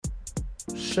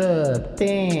Shoved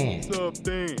in. Sup,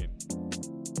 Dan?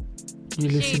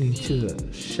 You're listening to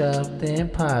the Shoved In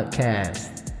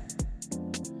podcast.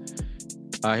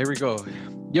 Here we go.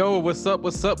 Yo, what's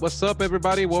up,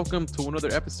 everybody? Welcome to another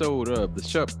episode of the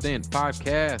Shoved In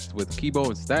podcast with Kibo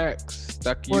and Stacks.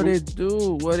 Stack you. What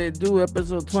it do?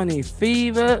 Episode 20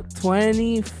 fever.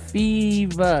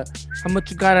 How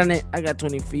much you got on it? I got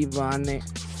 20 fever on it.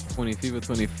 20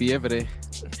 fiebre.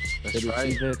 That's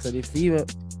right. 20 fever.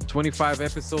 25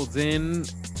 episodes in,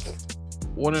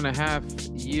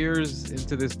 1.5 years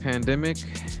into this pandemic.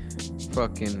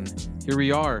 Fucking, here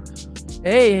we are.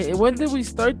 Hey, when did we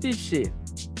start this shit?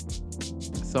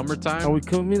 Summertime. Are we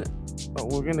coming?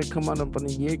 We're gonna come on up on a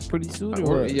year pretty soon,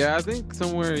 or what? Yeah, I think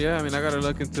somewhere. Yeah, I mean, I gotta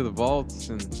look into the vaults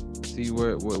and see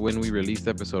when we released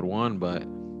episode 1, but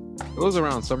it was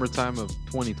around summertime of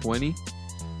 2020.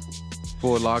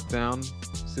 Full lockdown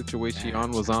situation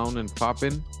was on and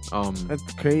popping.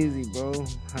 That's crazy, bro.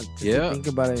 Yeah. Think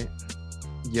about it.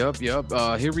 Yup.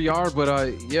 Here we are,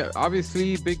 but yeah,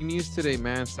 obviously big news today,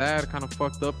 man. Sad, kind of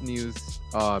fucked up news.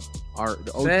 The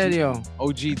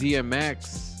OG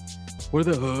DMX, where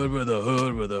the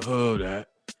hood at,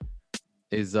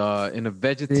 is in a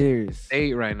vegetative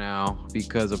state right now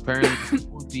because apparently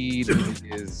he in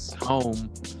his home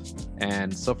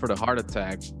and suffered a heart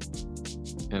attack,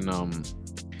 and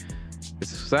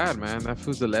it's sad, man. That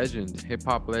fool's a legend, hip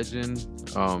hop legend.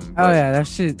 Yeah, that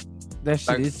shit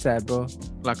is sad, bro.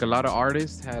 Like a lot of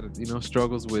artists had,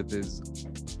 struggles with his,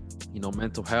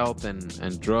 mental health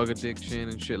and drug addiction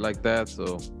and shit like that.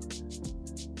 So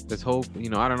let's hope,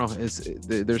 I don't know.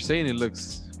 They're saying it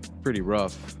looks pretty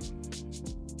rough.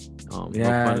 No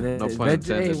pun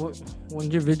intended. When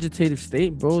you're vegetative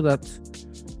state, bro, that's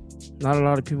not a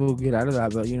lot of people will get out of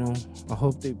that. But I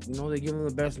hope they give him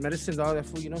the best medicine, dog. That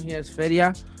fool, he has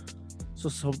feria. So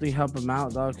hope they help him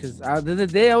out, dog. Cause the other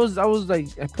day I was like,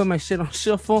 I put my shit on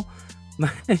shuffle.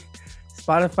 My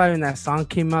Spotify, and that song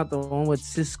came out, the one with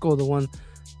Cisco, the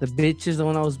bitches, the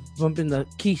one I was bumping, the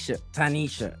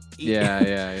Tanisha.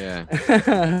 Yeah.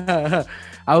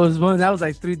 That was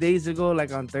like 3 days ago,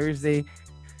 like on Thursday.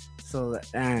 So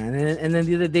and then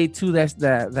the other day too, that's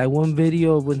that one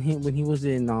video when he was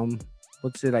in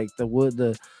what's it, like the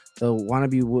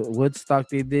wannabe Woodstock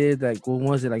they did, like when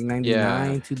was it, like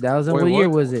 99, 2000? What year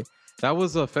was it? That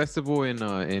was a festival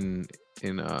in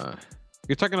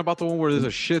you're talking about the one where there's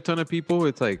a shit ton of people.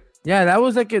 It's like, yeah, that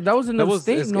was in the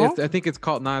state, no? I think it's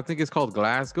called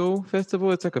Glasgow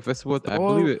Festival. It's like a festival. I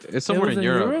believe it's somewhere in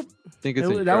Europe. I think it's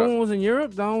in Europe. That one was in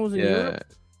Europe. Europe.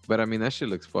 But I mean, that shit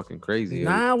looks fucking crazy.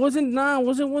 Wasn't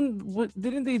one.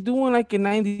 Didn't they do one like in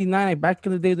 '99? Like back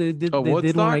in the day, they did. Woodstock?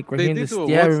 Did one like they did do a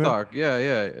Woodstock.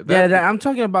 Yeah. I'm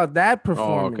talking about that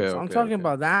performance. Okay, I'm talking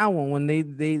about that one when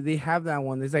they have that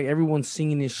one. It's like everyone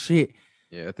singing this shit.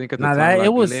 Yeah, I think at the time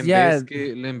it was Limp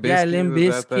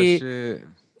Bizkit.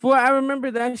 Well, I remember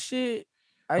that shit.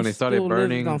 When they started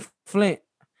burning on Flint.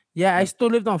 Yeah, I still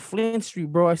lived on Flint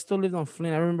Street, bro. I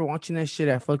remember watching that shit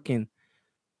at fucking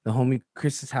the homie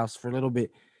Chris's house for a little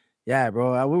bit. Yeah,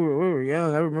 bro. We were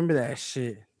young. I remember that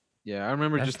shit. Yeah, I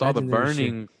remember just all the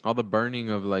burning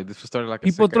of, like, this started like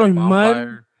people throwing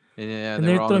mud. And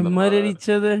they're throwing mud at each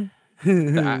other.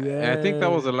 I think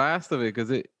that was the last of it,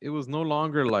 because it was no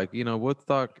longer like,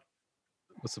 Woodstock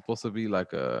was supposed to be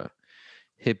like a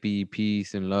hippie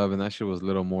peace and love, and that shit was a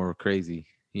little more crazy,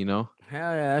 Hell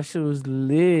yeah, that shit was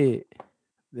lit.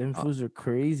 Them fools are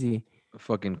crazy.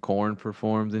 Fucking Korn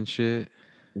performed and shit.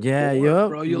 Yeah, yup.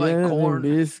 Bro, you like Korn?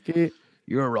 Biscuit.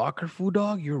 You're a rocker, fool,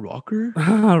 dog. You're a rocker.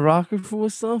 Rocker, fool.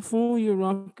 What's up, fool? You're a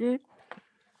rocker.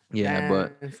 Yeah,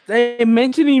 but they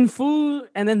mentioning food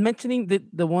and then mentioning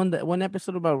the one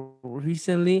episode about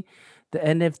recently, the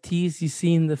NFTs. You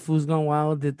seen the Fools Gone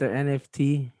Wild did their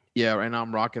NFT? Yeah, right now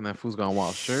I'm rocking that Fools Gone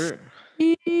Wild shirt.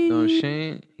 No,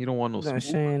 Shane, you don't want no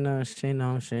Shane.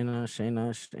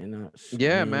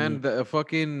 Yeah, man,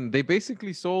 they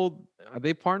basically sold.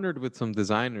 They partnered with some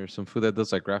designers, some food that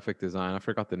does like graphic design. I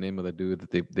forgot the name of the dude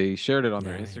that they shared it on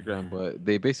their Instagram, but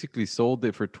they basically sold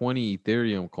it for 20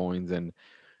 Ethereum coins, and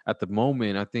at the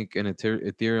moment, I think an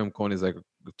Ethereum coin is like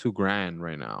 $2,000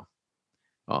 right now.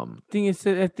 I think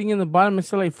in the bottom it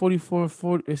said like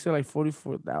 44,000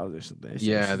 or something.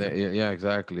 Yeah,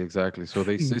 exactly. So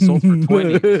they sold for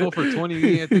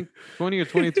 20, I think 20 or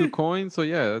 22 coins. So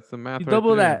yeah, that's the math.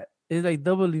 Double that. It's like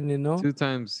doubling it, no? 2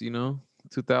 times,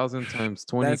 2,000 times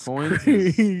 20 that's coins.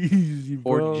 Crazy,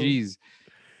 4 G's.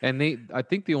 And I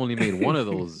think they only made one of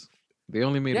those. They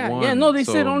only made one. Yeah, no, they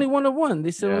said only one to one.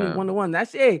 Only one to one.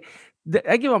 That's I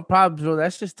give them props, bro.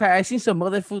 That's just tight. I seen some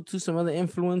other food too, some other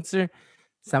influencer.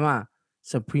 Sama,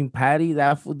 Supreme Patty.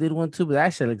 That food did one too, but that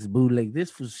shit looks bootleg.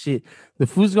 This food shit. The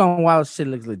food's gone wild. Shit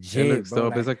looks It legit, looks bro.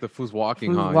 dope. It's Like like the food's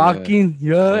walking, food's huh? Yeah, walking,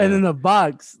 yeah, and yeah, in the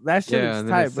box. That shit yeah. looks And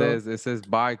then it tight, bro. says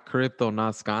buy crypto,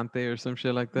 not scante or some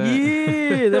shit like that.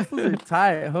 Yeah, that foods are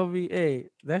tight, homie. Hey,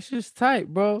 that's just tight,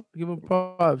 bro. Give them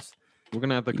props. We're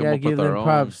gonna have You to gotta come up give with them our own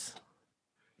props.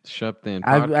 Shupton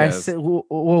I podcast. said, well,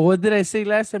 what did I say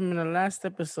last time in the last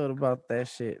episode about that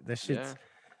shit? That Yeah. shit's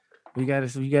we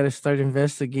gotta start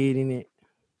investigating it.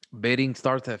 Betting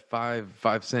starts at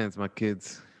 5 cents, my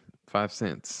kids. 5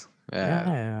 cents. Yeah.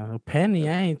 Yeah, a penny.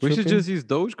 I ain't We should tripping. just use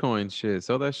Dogecoin shit.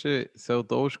 Sell that shit. Sell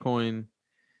Dogecoin.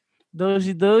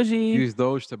 Doji doji. Use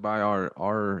Doge to buy our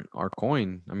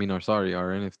coin. I mean, our sorry, our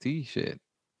NFT shit.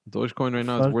 Dogecoin right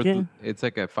now is worth. Fucking It's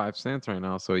like at 5 cents right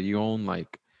now. So you own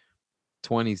like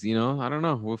 20s. You know, I don't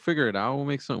know. We'll figure it out. We'll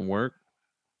make something work.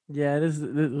 yeah.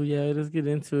 Yeah. Let's get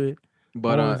into it.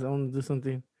 But I want to do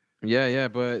something. yeah, yeah,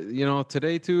 but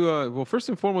today too. Well, first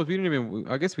and foremost, we didn't even.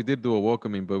 I guess we did do a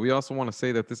welcoming, but we also want to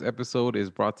say that this episode is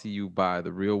brought to you by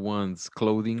the Real Ones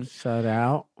Clothing. Shout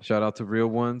out. Shout out to Real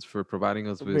Ones for providing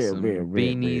us with Real, some real, real,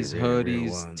 real, beanies, real, real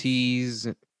hoodies, ones. tees.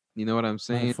 You know what I'm My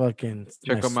saying? fucking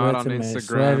Check my them out on sweater, my Instagram.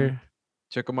 sweater.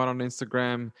 Check them out on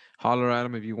Instagram. Holler at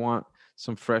them if you want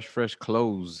some fresh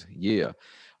clothes. Yeah.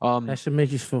 That Um. should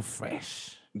make you feel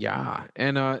fresh. Yeah.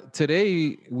 And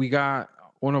today we got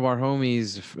one of our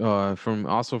homies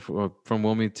from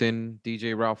Wilmington,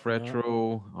 DJ Ralph Yeah,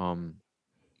 Retro.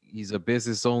 He's a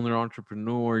business owner,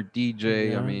 entrepreneur, DJ.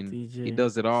 I yeah, mean, he DJ.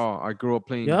 does it all. I grew up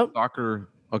playing Yep. soccer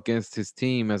against his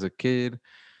team as a kid.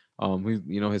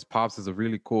 His pops is a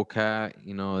really cool cat.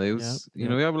 It Yep. was, Yep.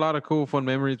 we have a lot of cool, fun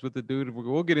memories with the dude.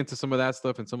 We'll get into some of that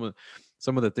stuff and some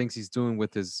of the things he's doing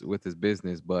with his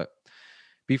business. But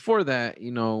before that,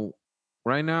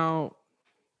 right now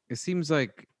it seems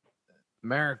like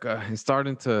America is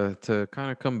starting to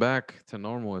kind of come back to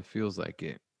normal. It feels like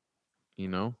it, you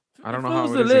know. I don't It know how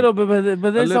feels it a is in little bit, but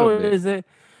a there's little bit. always a,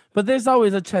 but there's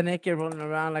always a chaneque rolling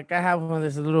around. Like I have one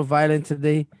that's a little violent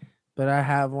today, but I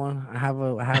have one. I have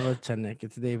a chaneque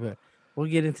today, but we'll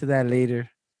get into that later.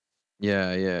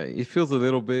 Yeah, yeah. It feels a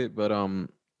little bit, but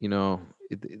you know,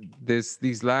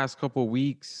 these last couple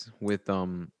weeks with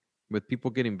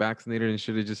people getting vaccinated and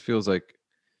shit, it just feels like,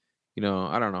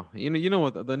 I don't know. You know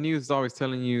what the news is always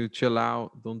telling you: chill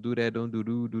out, don't do that, don't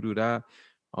do that.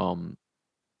 Um,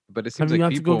 but it seems Have you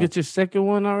like gone to go people. get your second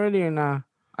one already or not?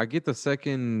 I get the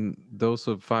second dose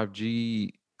of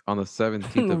 5G on the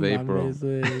 17th No of April. mames,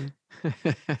 way.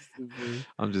 Stupid.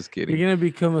 I'm just You're kidding. gonna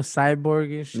become a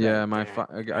cyborg and shit Yeah, like that.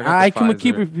 I got the I can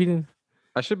keep Pfizer. repeating.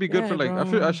 I should be good for Yeah, like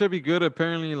I bro. should be good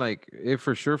apparently like it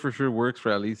for sure works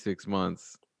for at least 6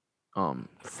 months. Um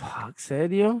Fuck,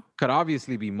 serio? could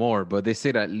obviously be more, but they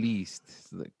said at least.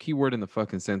 The key word in the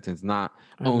fucking sentence, not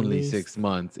At only least. 6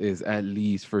 months, is at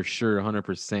least for sure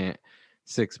 100%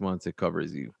 6 months it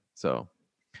covers you. So,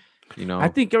 you I know,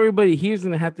 think everybody here's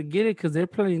gonna have to get it because they're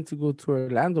planning to go to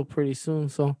Orlando pretty soon.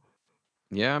 So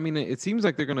yeah, I mean it seems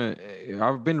like they're gonna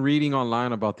I've been reading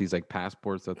online about these like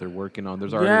passports that they're working on.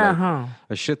 There's already yeah, like huh?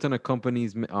 a shit ton of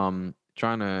companies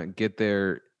trying to get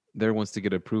their ones to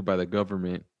get approved by the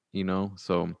government,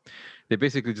 so they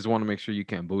basically just want to make sure you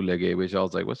can't bootleg it, which I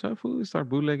was like, what's up, fool? Start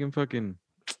bootlegging fucking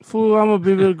Fool, I'm gonna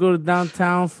be able to go to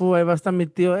downtown. Fool, ahí va a estar mi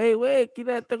tío. Hey, güey,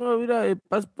 mira, tengo, mira, el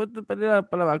pasaporte para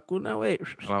la vacuna, güey.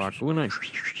 la vacuna.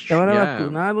 Te van a Yeah,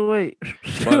 vacunar, güey.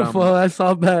 but Fool, that's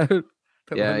all bad.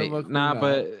 Te yeah, van a nah, vacunar.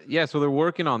 but yeah, so they're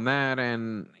working on that,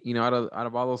 and out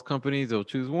of all those companies, they'll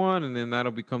choose one, and then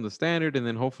that'll become the standard, and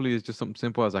then hopefully it's just something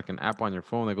simple as like an app on your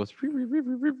phone that goes, Yeah,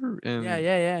 and yeah,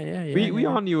 yeah, yeah, yeah, we yeah.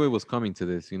 all knew it was coming to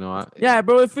this, Yeah,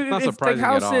 bro. it's not If like surprising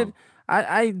how at said, all.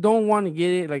 I don't want to get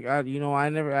it. Like I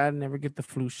never get the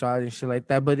flu shot and shit like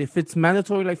that. But if it's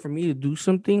mandatory, like for me to do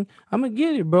something, I'm gonna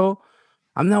get it, bro.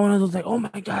 I'm not one of those like, oh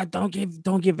my god, don't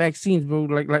get vaccines, bro.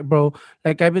 Like, bro,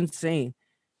 like I've been saying,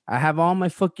 I have all my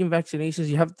fucking vaccinations.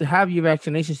 You have to have your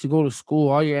vaccinations to go to school,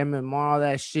 all your MMR, all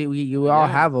that shit. You all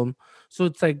Yeah, have them. So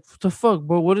it's like, what the fuck,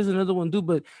 bro? What does another one do?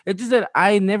 But it's just that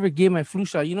I never get my flu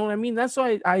shot. You know what I mean? That's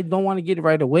why I don't want to get it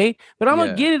right away. But I'm gonna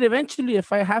yeah, get it eventually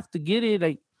if I have to get it.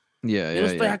 Like, yeah, yo yeah,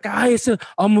 estoy yeah. acá, ay,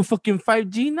 I'm a fucking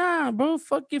 5G. Nah, bro,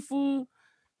 fuck it, fool.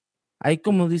 Ahí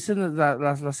como dicen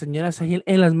las señoras ahí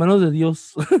en las manos de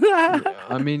Dios. Yeah,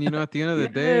 I mean, at the end of the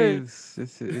day, Yeah. it's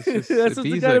just That's it just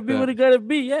bees gotta like be what that. it gotta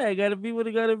be. Yeah, it gotta be what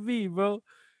it gotta be, bro.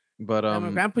 But Yeah, my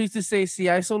grandpa used to say, si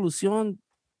hay solución,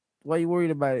 why you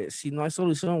worried about it? Si no hay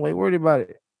solución, why you worried about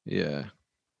it? yeah,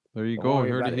 there you Don't go.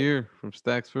 worry Heard it about it. here from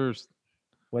Stacks First.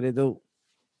 What it do?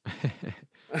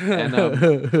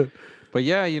 And but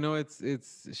yeah,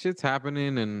 it's shit's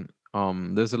happening, and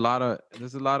there's a lot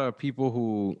of people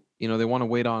who they want to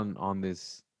wait on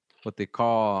this what they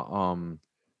call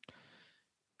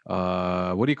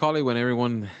what do you call it when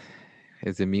everyone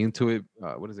is immune to it?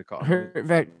 What is it called? Herd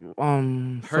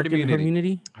Fucking immunity.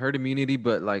 immunity. Herd immunity,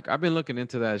 but like I've been looking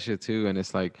into that shit too, and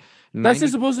it's like That's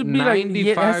just supposed to be like,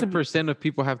 yeah, it has to be 95% of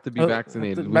people have to be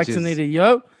vaccinated, which is vaccinated.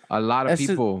 Yup. a lot of That's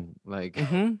people. Like,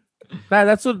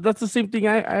 that's the same thing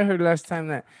I heard last time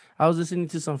that I was listening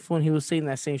to some phone. He was saying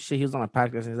that same shit. He was on a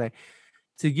podcast. And he's like,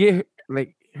 to get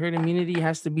like herd immunity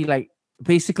has to be like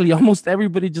basically almost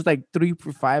everybody, just like 3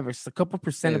 or 5 or a couple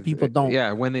percent of people don't.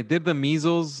 Yeah, when they did the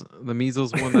measles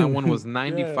one, that one was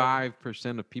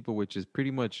 95% of people, which is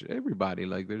pretty much everybody.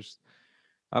 Like,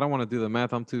 I don't want to do the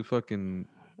math. I'm too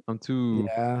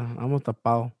Yeah, I'm with the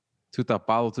pau. too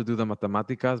tapado to do the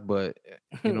matemáticas, but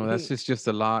that's just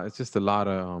a lot. It's just a lot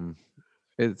of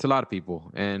it's a lot of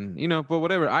people, and but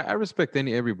whatever. I respect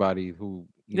everybody who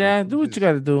yeah, do what you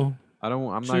gotta do. I'm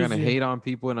not gonna hate on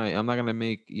people, and I'm not gonna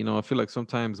make I feel like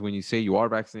sometimes when you say you are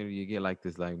vaccinated, you get like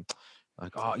this like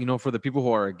oh for the people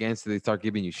who are against it, they start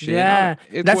giving you shit. Yeah,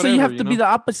 that's why you have to be the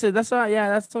opposite. That's why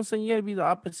that's what I'm saying. You gotta be the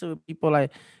opposite with people.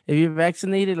 Like if you're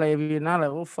vaccinated, like if you're not, like,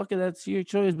 oh fuck it, that's your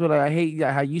choice. But like I hate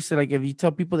how you said, like if you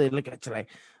tell people, they look at you like,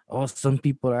 oh, some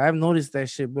people. I've noticed that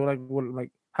shit, bro. Like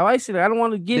like how I say, like, I don't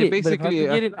want to get it. But if I have to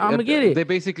get it, I'm gonna get it. They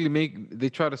basically they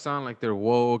try to sound like they're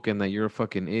woke and that you're a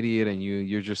fucking idiot and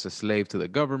you're just a slave to the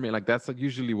government. Like that's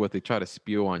usually what they try to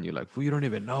spew on you. Like, well, you don't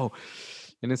even know.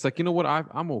 And it's like, you know what?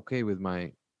 I'm okay with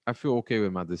I feel okay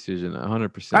with my decision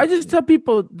 100%. I just tell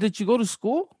people, did you go to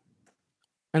school?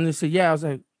 And they say, yeah. I was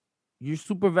like, you're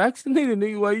super vaccinated,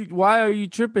 nigga. Why are you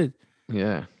tripping?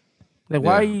 Yeah. Like,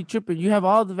 why are you tripping? You have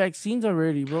all the vaccines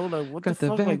already, bro. Like, what got the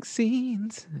fuck?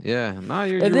 Vaccines. Yeah. Nah,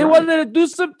 you're if they wanted to do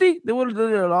something, they would have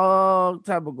done it a long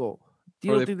time ago. Do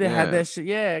you don't think they had that shit?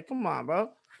 Yeah, come on,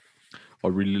 bro. A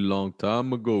really long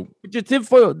time ago. Put your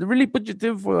tinfoil. Really put your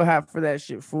tinfoil hat for that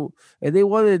shit, fool. If they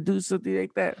wanted to do something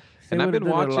like that. And I've been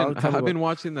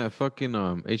watching that fucking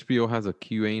HBO has a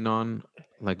QAnon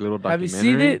like little documentary. Have you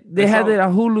seen it? They had it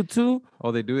on Hulu too.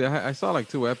 Oh, they do. I saw like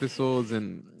 2 episodes,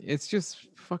 and it's just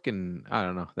fucking. I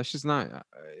don't know. That's just not.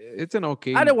 It's an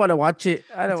okay. I don't want to watch it.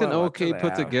 It's an okay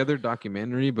put together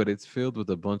documentary, but it's filled with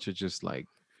a bunch of just like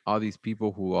all these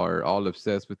people who are all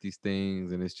obsessed with these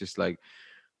things, and it's just like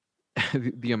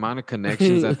the amount of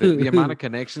connections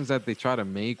that they try to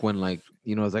make when like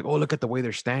it's like, oh, look at the way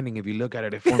they're standing. If you look at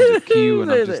it, it forms a Q,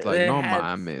 and I'm just like, no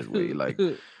mames, way. Like,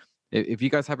 if you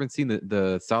guys haven't seen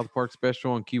the South Park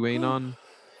special on QAnon,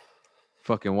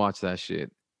 fucking watch that shit.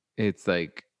 It's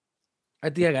like, I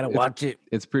think I gotta watch it.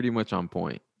 It's pretty much on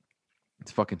point.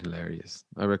 It's fucking hilarious.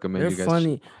 I recommend you guys.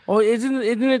 Funny. Oh, isn't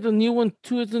it the new one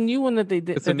too? It's a new one that they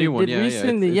did. It's a new one, yeah.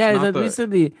 Recently,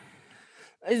 recently.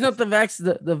 It's not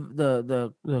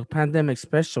the pandemic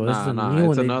special. It's a new one.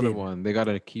 It's another one. They got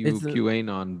a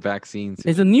QAnon vaccines.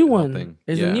 It's a new one.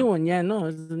 It's a new one. Yeah, no,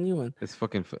 it's a new one. It's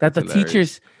fucking that the hilarious.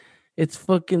 Teachers. It's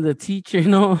fucking the teacher,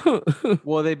 no.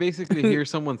 Well, they basically hear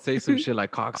someone say some shit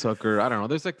like cocksucker. I don't know.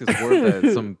 There's like this word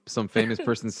that some famous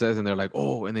person says, and they're like,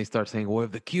 oh, and they start saying, well,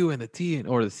 if the Q and the T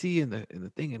or the C and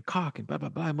the thing and cock and blah blah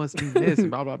blah must mean this and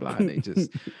blah blah blah. And they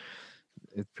just,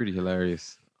 it's pretty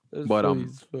hilarious. That's but oh,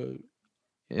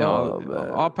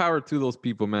 all power to those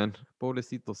people, man.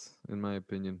 Pobrecitos, in my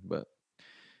opinion. But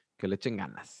que le echen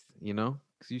ganas, because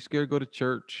you're scared to go to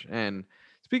church. And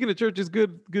speaking of church, it's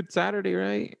good Saturday,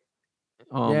 right?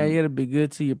 Yeah, you gotta be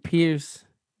good to your peers.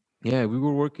 Yeah, we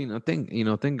were working. I think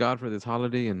thank God for this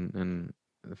holiday, and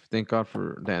thank God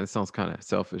for that. It sounds kind of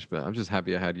selfish, but I'm just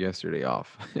happy I had yesterday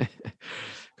off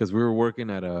because we were working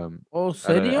at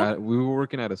we were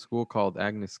working at a school called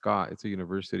Agnes Scott. It's a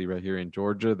university right here in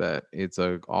Georgia that it's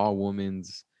a all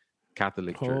women's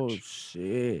Catholic church. Oh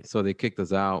shit! So they kicked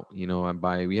us out, and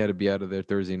we had to be out of there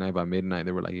Thursday night by midnight.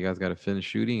 They were like, "You guys got to finish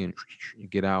shooting and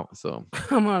get out." So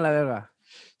come on, la verga.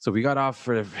 So we got off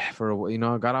for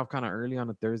got off kind of early on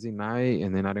a Thursday night,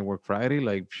 and then I didn't work Friday.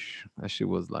 Like that shit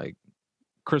was like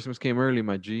Christmas came early,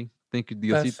 my G. Thank you,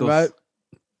 Diositos. Right.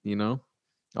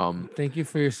 Thank you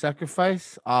for your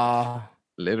sacrifice.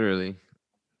 Literally.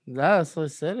 That's what I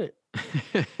said it.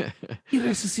 Y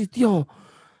resucitó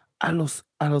a los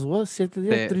what? 7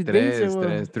 días, 3 days.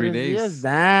 3 days.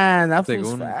 Damn, that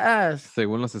was fast.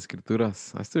 Según las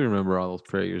escrituras. I still remember all those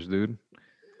prayers, dude.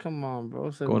 Come on,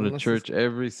 bro. Going to church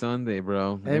every Sunday,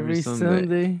 bro. Every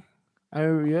Sunday. I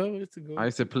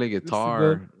used to play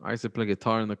guitar. I used to play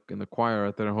guitar in the choir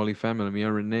at the Holy Family. Me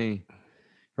and Renee.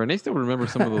 Renee still remember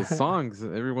some of those songs.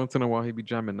 Every once in a while, he'd be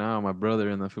jamming now. My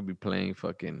brother and that would be playing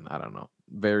fucking, I don't know,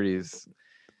 various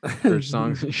church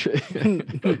songs and shit.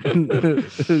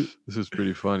 This is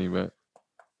pretty funny, but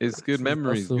it's good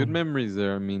memories. Good memories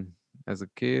there. I mean, as a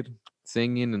kid,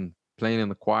 singing and playing in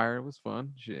the choir, it was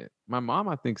fun. Shit. My mom,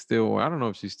 I think, still. I don't know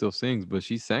if she still sings, but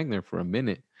she sang there for a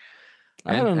minute.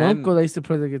 I had an uncle that used to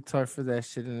play the guitar for that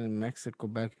shit in Mexico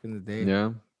back in the day.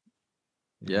 Yeah.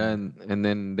 Yeah, and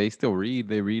then they still read.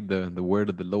 They read the word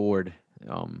of the Lord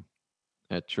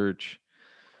at church.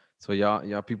 So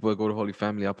y'all people that go to Holy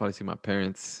Family, I'll probably see my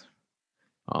parents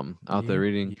out there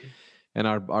reading. And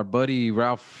our buddy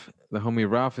Ralph, the homie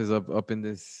Ralph, is up in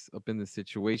this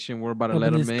situation. We're about to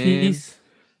let him in.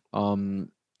 And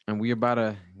we're about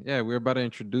to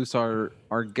introduce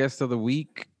our guest of the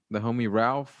week, the homie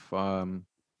Ralph.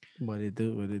 What it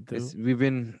do? We've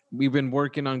been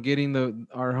working on getting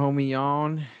our homie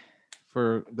on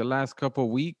for the last couple of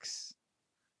weeks.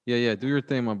 Yeah, do your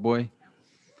thing, my boy.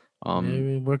 We've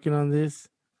been working on this.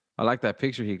 I like that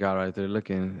picture he got right there,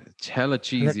 looking hella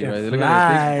cheesy right there. Look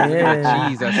at that picture. Look at that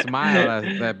cheese, that smile,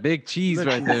 that big cheese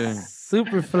right there.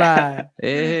 Super fly.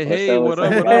 Hey, what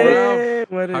up,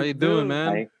 Ralph? How you doing,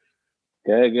 man? Hi.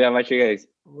 Good. How about you guys?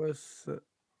 What's up?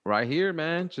 Right here,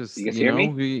 man. Just you guys hear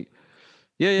me?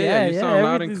 Yeah. You sound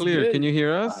loud and clear. Good. Can you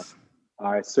hear us?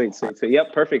 All right, sweet.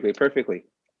 Yep, perfectly.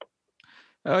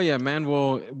 Oh yeah, man.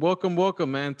 Well,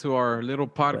 welcome, man, to our little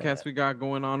podcast we got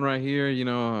going on right here. You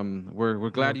know,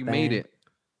 we're glad you made it.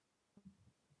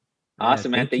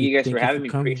 Awesome, man. Thank you guys for having me.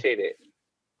 Appreciate it.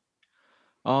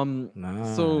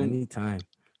 So anytime.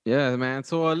 Yeah, man.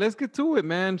 So let's get to it,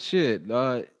 man. Shit.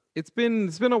 It's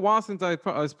been a while since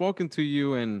I've spoken to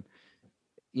you, and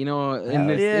you know, in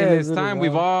this time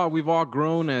we've all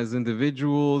grown as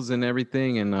individuals and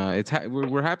everything, and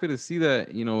we're happy to see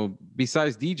that, you know,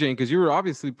 besides DJing, because you were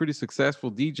obviously pretty successful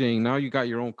DJing. Now you got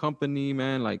your own company,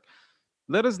 man. Like,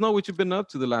 let us know what you've been up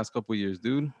to the last couple of years,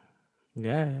 dude.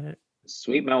 Yeah.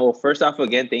 Sweet, man. Well, first off,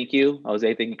 again, thank you,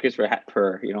 Jose. Thank you, Chris, for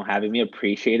having me.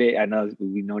 Appreciate it. I know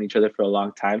we've known each other for a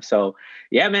long time, so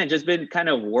yeah, man. Just been kind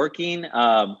of working.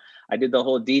 I did the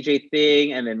whole DJ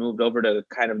thing and then moved over to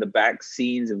kind of the back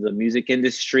scenes of the music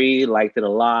industry. Liked it a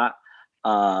lot.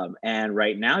 And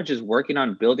right now just working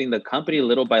on building the company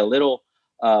little by little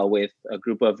with a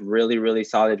group of really, really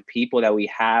solid people that we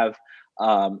have.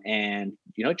 And,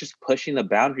 you know, just pushing the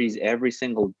boundaries every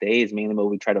single day is mainly what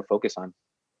we try to focus on.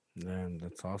 Man,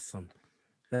 that's awesome.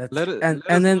 Go ahead.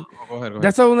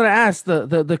 That's what I wanted to ask.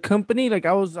 The company, like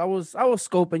I was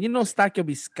scoping. You know, Stack will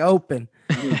be scoping.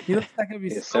 You know, Stack will be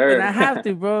Yes, scoping. sir. I have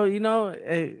to, bro. You know,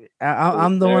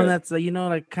 I'm the one that's you know,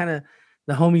 like kind of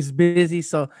the homie's busy.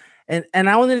 So and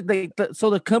I wanted so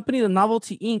the company, the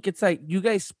Novelty Inc. It's like you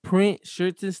guys print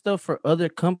shirts and stuff for other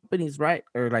companies, right?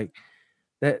 Or like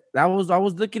I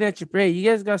was looking at your print. You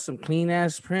guys got some clean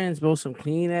ass prints, bro. Some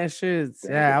clean ass shirts.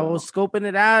 Yeah, I was scoping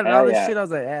it out and all this shit. I was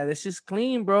like, yeah, this is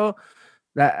clean, bro.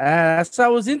 So I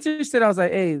was interested. I was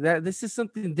like, hey, this is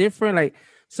something different, like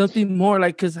something more,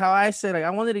 like, cause how I said,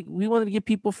 like, we wanted to get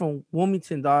people from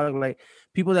Wilmington, dog, like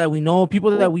people that we know,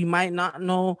 people that we might not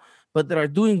know, but that are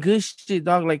doing good shit,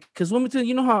 dog. Like, cause Wilmington,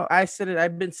 you know how I said it.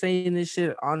 I've been saying this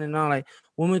shit on and on. Like,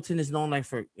 Wilmington is known like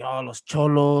for los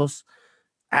cholos.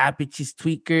 Bitches,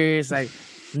 tweakers, like,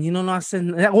 you know, not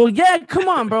saying that. Well, yeah, come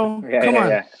on, bro.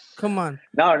 Come on.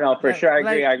 No, for sure.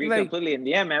 I agree completely. And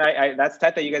yeah, man, I that's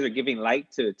tight that you guys are giving light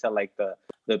to like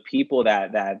the people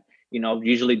that you know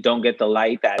usually don't get the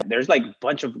light. That there's like a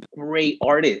bunch of great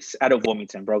artists out of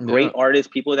Wilmington, bro. Great artists,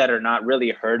 people that are not really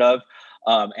heard of,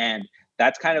 and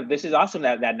that's kind of, this is awesome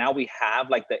that now we have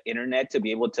like the internet to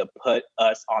be able to put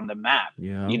us on the map,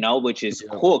 you know, which is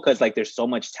cool because like there's so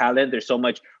much talent, there's so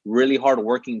much really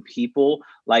hardworking people.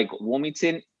 Like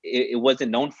Wilmington, it wasn't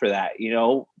known for that, you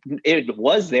know, it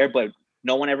was there, but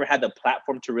no one ever had the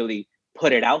platform to really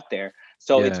put it out there.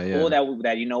 So it's cool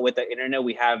that you know, with the internet,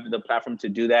 we have the platform to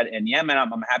do that. And yeah, man,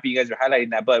 I'm happy you guys are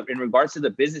highlighting that. But in regards to the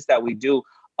business that we do,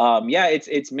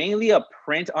 it's mainly a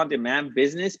print on demand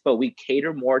business, but we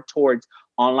cater more towards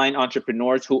online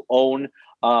entrepreneurs who own,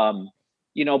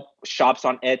 you know, shops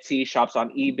on Etsy, shops on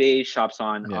eBay, shops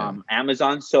on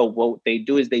Amazon. So what they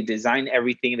do is they design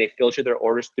everything, they filter their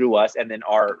orders through us, and then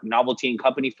our Novelty and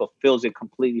company fulfills it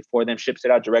completely for them, ships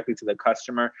it out directly to the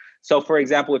customer. So for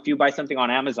example, if you buy something on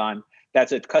Amazon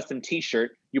that's a custom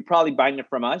t-shirt, you're probably buying it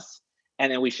from us,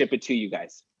 and then we ship it to you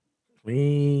guys.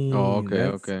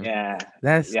 Okay. Yeah,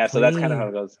 that's so that's kind of how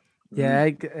it goes.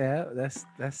 Yeah,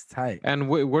 that's tight. And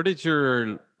where did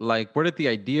the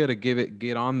idea to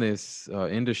get on this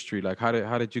industry? Like, how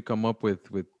did you come up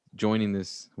with joining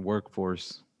this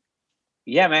workforce?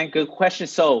 Yeah, man, good question.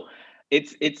 So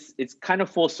it's kind of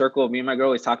full circle. Me and my girl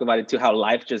always talk about it too, how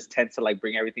life just tends to like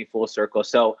bring everything full circle.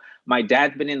 So my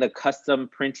dad's been in the custom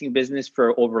printing business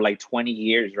for over like 20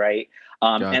 years, right?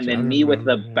 Gotcha. And then me with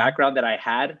the background that I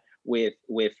had with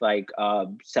like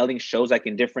selling shows like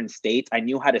in different states, I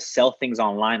knew how to sell things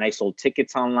online. I sold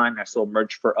tickets online. I sold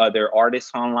merch for other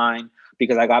artists online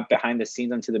because I got behind the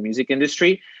scenes into the music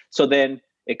industry. So then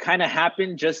it kind of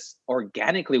happened just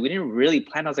organically. We didn't really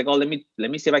plan. I was like, oh, let me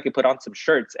see if I can put on some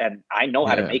shirts. And I know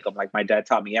how to make them. Like my dad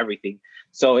taught me everything.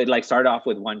 So it like started off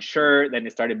with one shirt, then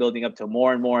it started building up to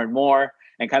more and more and more.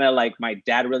 And kind of like my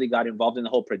dad really got involved in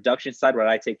the whole production side, where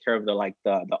I take care of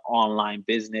the online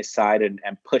business side and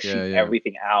pushing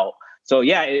everything out. So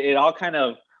yeah, it all kind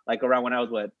of like around when I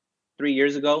was 3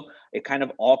 years ago, it kind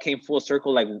of all came full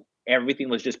circle. Like everything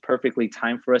was just perfectly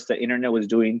timed for us. The internet was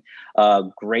doing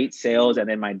great sales. And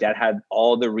then my dad had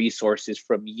all the resources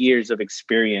from years of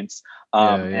experience.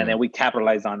 And then we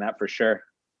capitalized on that for sure.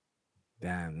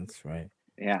 Damn, that's right.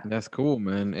 Yeah. That's cool,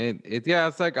 man.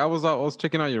 It's like I was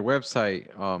checking out your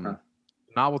website,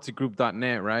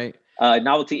 noveltygroup.net, right?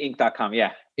 Noveltyinc.com.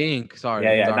 Yeah. Inc. Sorry.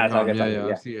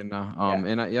 I see it now.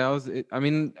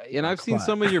 I've seen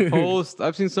some of your posts.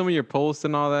 I've seen some of your posts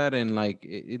and all that, and like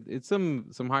it's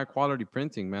some high quality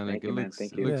printing, man. Like it looks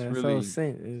really,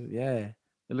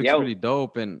 it looks really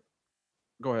dope. And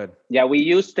go ahead. Yeah, we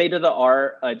use state of the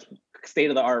art,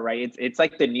 right? It's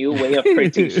like the new way of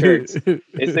printing shirts.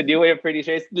 It's the new way of printing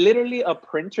shirts. It's literally a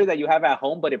printer that you have at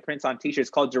home, but it prints on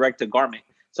t-shirts, called direct to garment.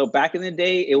 So back in the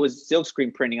day, it was silk screen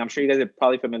printing. I'm sure you guys are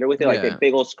probably familiar with it, like the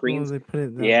big old screens.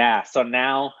 So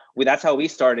now that's how we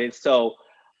started. So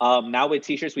now with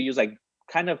t-shirts, we use like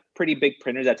kind of pretty big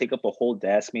printers that take up a whole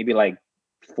desk, maybe like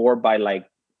 4 by like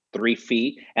 3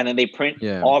 feet, and then they print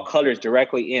all colors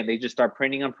directly in. They just start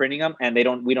printing them, and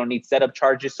we don't need setup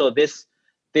charges. So this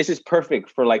is perfect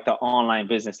for like the online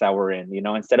business that we're in. You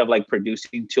know, instead of like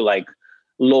producing to like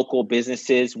local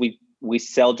businesses, we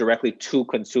sell directly to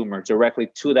consumers, directly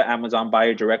to the Amazon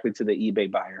buyer, directly to the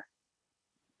eBay buyer.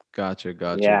 Gotcha.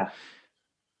 Yeah.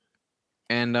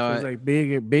 And so it's like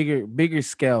bigger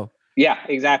scale. Yeah,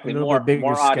 exactly. More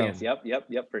audience. Scale.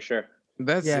 Yep, for sure.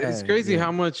 It's crazy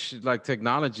how much like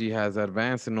technology has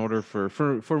advanced in order for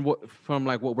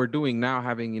what we're doing now,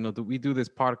 having, we do this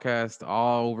podcast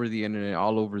all over the internet,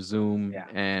 all over Zoom.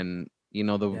 And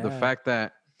the fact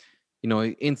that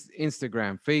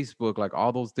Instagram, Facebook, like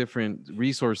all those different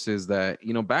resources that,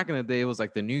 back in the day, it was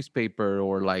like the newspaper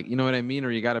or like, you know what I mean? Or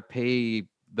you got to pay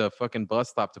the fucking bus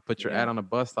stop to put your ad on a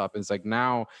bus stop. It's like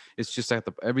now it's just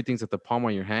everything's at the palm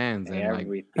of your hands.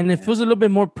 And it feels a little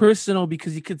bit more personal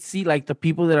because you could see like the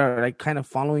people that are like kind of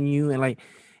following you and like,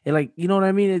 you know what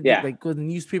I mean? Like with the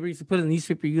newspaper, you put in the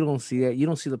newspaper, you don't see that. You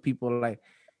don't see the people like,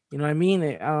 you know what I mean?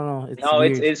 I don't know.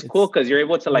 It's cool because you're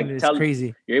able to like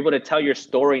crazy. You're able to tell your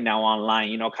story now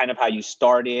online, kind of how you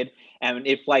started. And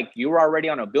if like you were already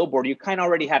on a billboard, you kind of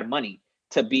already had money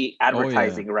to be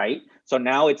advertising, right? So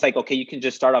now it's like, okay, you can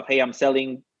just start off, hey, I'm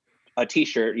selling a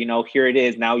t-shirt, here it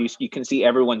is. Now you can see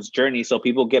everyone's journey. So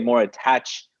people get more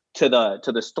attached to the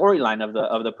storyline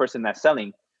of the person that's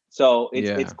selling. So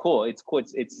it's cool. It's cool.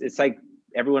 It's like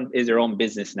everyone is their own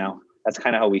business now. That's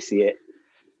kind of how we see it.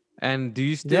 And do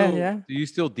you still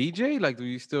DJ? Like, do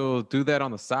you still do that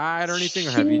on the side or anything,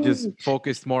 or have you just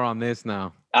focused more on this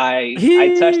now?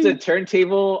 I touched the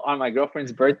turntable on my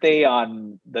girlfriend's birthday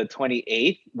on the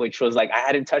 28th, which was like I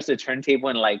hadn't touched the turntable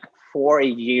in like 4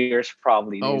 years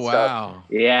probably. Oh wow!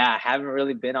 So, I haven't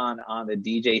really been on the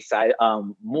DJ side.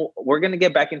 We're gonna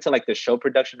get back into like the show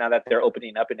production now that they're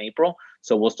opening up in April,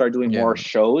 so we'll start doing more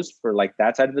shows for like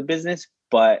that side of the business.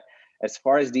 But as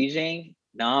far as DJing,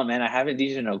 no, man, I haven't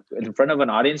DJed in front of an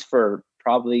audience for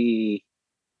probably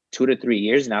 2 to 3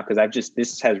 years now because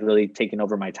this has really taken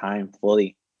over my time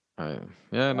fully. I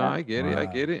get it. I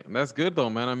get it. That's good though,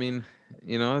 man. I mean,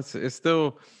 it's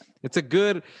a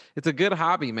good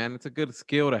hobby, man. It's a good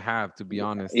skill to have, to be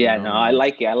honest. I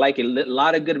like it. A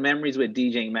lot of good memories with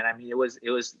DJing, man. I mean, it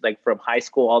was like from high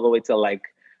school all the way to like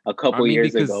a couple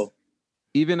years ago.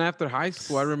 Even after high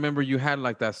school, I remember you had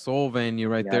like that soul venue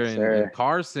right there in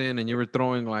Carson, and you were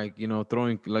throwing like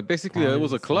basically it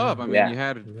was a club. I mean, you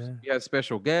had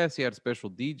special guests, you had special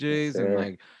DJs, and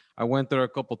like I went there a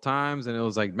couple times, and it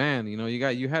was like, man,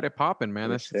 you had it popping,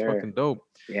 man. That's just fucking dope.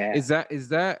 Yeah. Is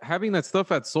that having that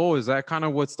stuff at Soul? Is that kind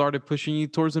of what started pushing you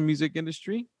towards the music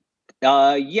industry?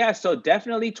 So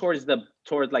definitely towards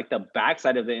like the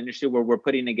backside of the industry where we're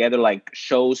putting together like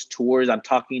shows, tours. I'm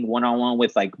talking one-on-one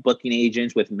with like booking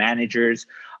agents, with managers,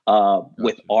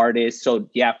 with artists. So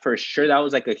yeah, for sure, that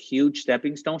was like a huge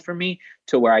stepping stone for me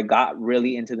to where I got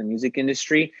really into the music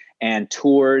industry and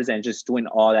tours and just doing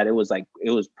all that. It was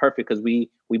perfect because we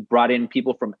brought in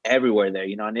people from everywhere there,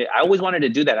 and I always wanted to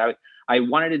do that. I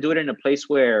wanted to do it in a place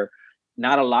where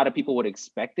not a lot of people would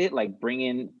expect it, like bring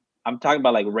in, I'm talking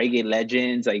about like reggae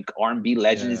legends, like R&B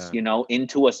legends,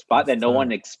 into a spot that no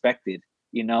one expected,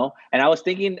 and I was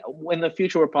thinking in the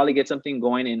future, we'll probably get something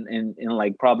going in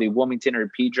like probably Wilmington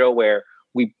or Pedro, where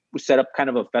we set up kind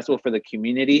of a festival for the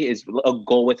community is a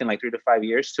goal within like 3 to 5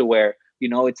 years, to where,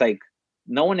 it's like,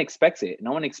 no one expects it.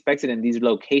 No one expects it in these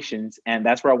locations. And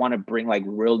that's where I want to bring like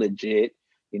real legit,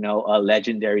 a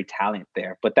legendary talent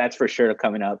there. But that's for sure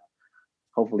coming up.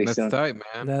 Hopefully that's soon. tight,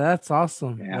 man. That's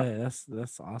awesome. Yeah,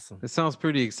 that's awesome. It sounds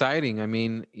pretty exciting. I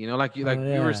mean, like we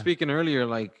were speaking earlier,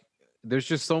 like there's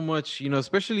just so much,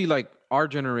 especially like our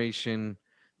generation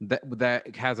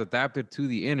that has adapted to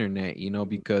the internet,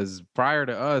 because prior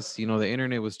to us, the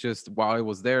internet was just, while it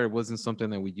was there, it wasn't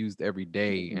something that we used every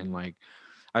day. And like,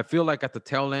 I feel like at the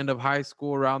tail end of high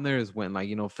school around there is when like,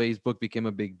 Facebook became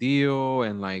a big deal,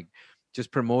 and like just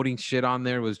promoting shit on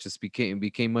there was just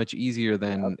became much easier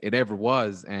than it ever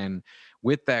was. And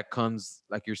with that comes,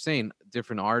 like you're saying,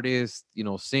 different artists,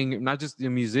 sing, not just the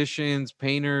musicians,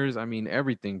 painters, I mean,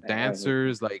 everything,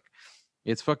 dancers, like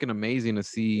it's fucking amazing to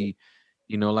see,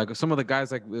 like some of the guys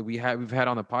like we've had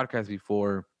on the podcast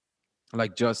before,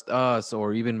 like Just Us,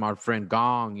 or even my friend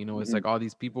Gong, it's like all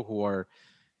these people who are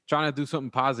trying to do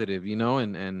something positive,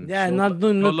 and not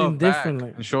doing nothing different,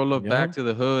 and show love back to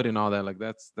the hood and all that. Like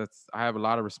that's I have a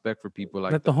lot of respect for people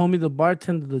like the homie, the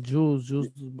bartender, the Jules.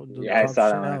 I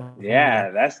saw that.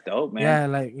 Yeah, that's dope, man. Yeah,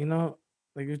 like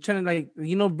like you're trying to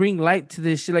like bring light to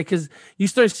this shit, like because you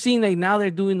start seeing like now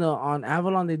they're doing on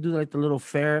Avalon, they do like the little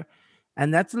fair,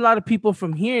 and that's a lot of people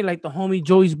from here, like the homie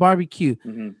Joey's Barbecue.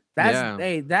 That's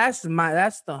that's the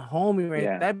homie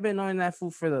right. I've been knowing that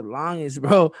fool for the longest,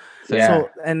 bro. So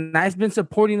and I've been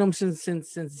supporting him since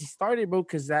he started, bro.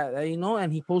 Because that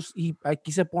and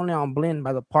he said pone on Blinn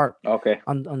by the park. Okay.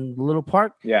 On the little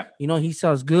park. Yeah. He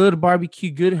sells good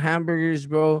barbecue, good hamburgers,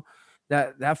 bro.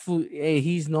 That food, hey,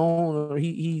 he's known.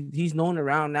 He's known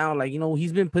around now. Like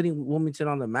he's been putting Wilmington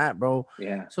on the map, bro.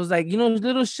 Yeah. So it's like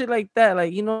little shit like that.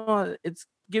 Like it's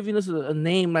giving us a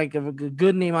name, like a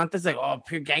good name. It's like, oh,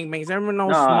 pure gangbangs. I remember when I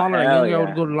was smaller, I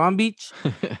would go to Long Beach.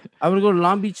 I would go to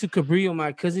Long Beach to Cabrillo.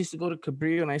 My cousin used to go to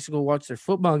Cabrillo, and I used to go watch their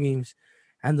football games.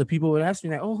 And the people would ask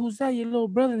me like, "Oh, who's that? Your little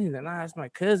brother?" And he's like, "Nah, that's my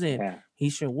cousin. Yeah.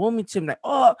 He's from Wilmington." Like,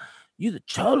 "Oh, you the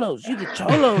Cholos.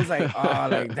 Like, oh,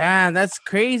 like damn, that's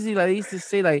crazy." Like they used to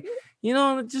say, like,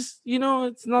 just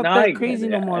it's not that crazy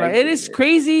no more. Like it is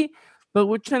crazy. But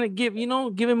we're trying to give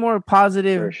it more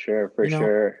positive. For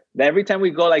sure. Every time we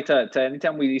go, like to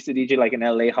anytime we used to DJ like in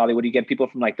LA, Hollywood, you get people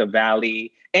from like the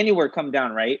Valley, anywhere come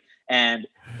down, right? And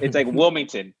it's like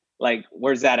Wilmington. Like,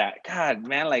 where's that at? God,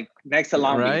 man, like next to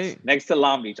Long Beach. Next to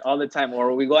Long Beach all the time.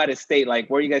 Or we go out of state, like,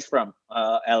 where are you guys from?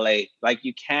 LA. Like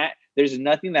there's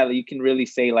nothing that you can really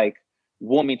say like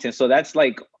Wilmington. So that's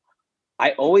like,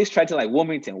 I always try to like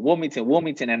Wilmington,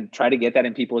 and try to get that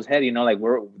in people's head. Like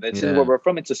this is where we're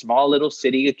from. It's a small little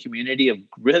city, a community of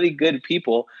really good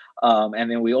people.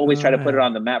 And then we always try to put it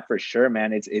on the map for sure,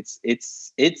 man. It's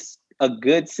a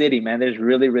good city, man. There's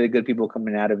really, really good people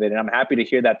coming out of it. And I'm happy to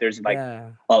hear that there's like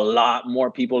a lot more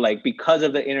people, like because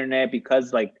of the internet,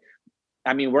 because like,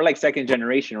 I mean, we're like second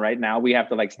generation right now. We have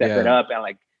to like step it up and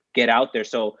like get out there.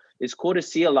 So it's cool to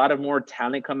see a lot of more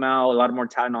talent come out, a lot of more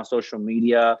talent on social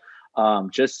media.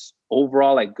 Just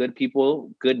overall, like good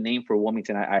people, good name for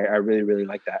Wilmington. I really, really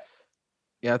like that.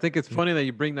 Yeah, I think it's funny that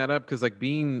you bring that up because like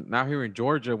being now here in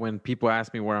Georgia, when people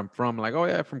ask me where I'm from, like, oh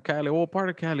yeah, from Cali, what part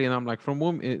of Cali? And I'm like from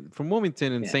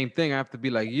Wilmington, and same thing. I have to be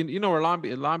like, you know where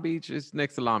Long Beach is,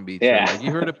 next to Long Beach. Yeah. Right? Like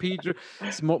you heard of Pedro?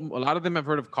 A lot of them have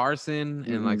heard of Carson,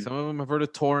 and like some of them have heard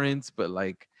of Torrance, but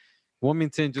like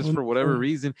Wilmington, just for whatever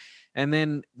reason. And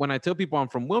then when I tell people I'm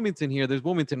from Wilmington here, there's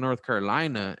Wilmington, North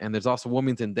Carolina, and there's also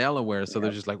Wilmington, Delaware. So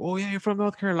they're just like, oh yeah, you're from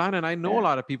North Carolina. And I know a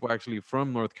lot of people actually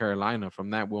from North Carolina, from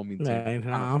that Wilmington.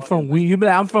 I'm from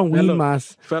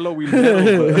Wilmas. Fellow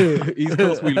Wilmelo, East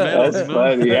Coast Wilmelo. That's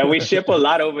funny. Yeah, we ship a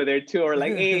lot over there too. We're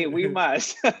like, hey,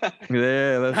 Wilmas.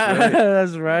 Yeah, that's right.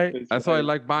 That's right. That's why I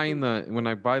like buying when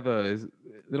I buy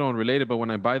they don't relate it, but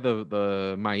when I buy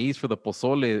the maíz for the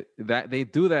pozole, that they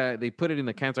do that, they put it in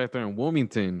the cans right there in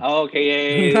Wilmington. Oh,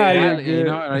 okay, yeah. You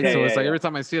know, right? So it's like every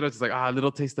time I see it, it's just like, a little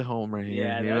taste of home right here.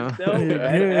 Yeah, that's dope.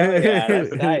 Yeah,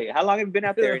 that's tight. How long have you been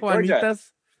out there in Georgia?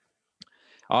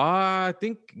 I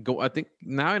think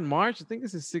now in March, I think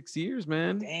this is 6 years,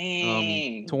 man.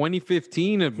 Dang.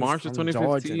 2015 in March of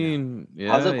 2015.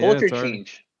 Yeah, how's the culture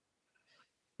change?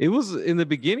 It was in the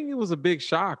beginning. It was a big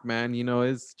shock, man. You know,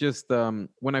 it's just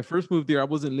when I first moved here, I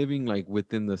wasn't living like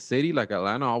within the city, like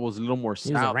Atlanta. I was a little more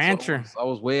He was a south. rancher. So I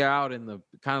was way out in the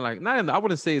kind of like not in. I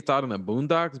wouldn't say it's out in the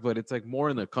boondocks, but it's like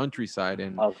more in the countryside.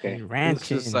 And Okay. it's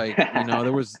Ranching. just like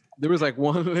there was like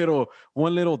one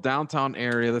little downtown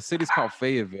area. The city's called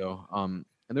Fayetteville. And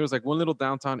there was like one little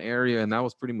downtown area, and that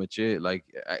was pretty much it. Like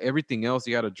everything else,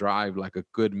 you got to drive like a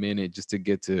good minute just to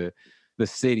get to the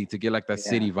city, to get like that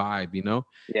city vibe,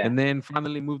 Yeah. And then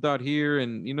finally moved out here,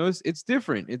 and it's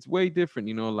different. It's way different,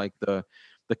 like the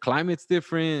climate's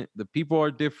different, the people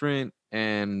are different,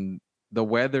 and the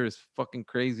weather is fucking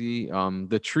crazy.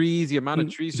 The trees, the amount of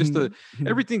trees, just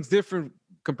everything's different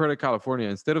compared to California.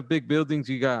 Instead of big buildings,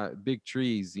 you got big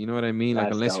trees. You know what I mean?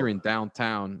 Like unless you're in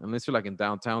downtown,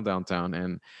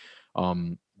 and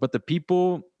but the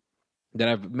people that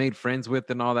I've made friends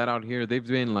with and all that out here, they've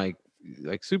been like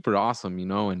super awesome,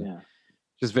 and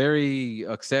just very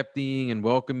accepting and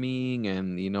welcoming.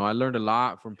 And I learned a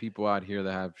lot from people out here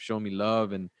that have shown me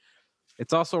love. And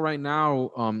it's also right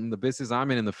now, the business I'm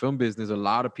in the film business, a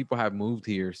lot of people have moved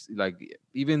here. Like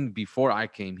even before I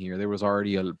came here, there was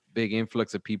already a big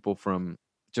influx of people from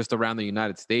just around the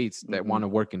United States that want to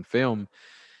work in film.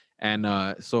 And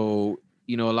so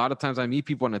a lot of times I meet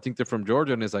people and I think they're from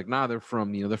Georgia, and it's like, nah, they're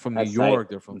from New York,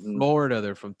 they're from Florida,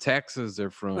 they're from Texas, they're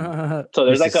from so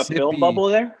there's like a film bubble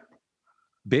there,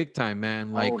 big time,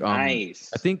 man. Like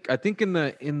nice. I think in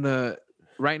the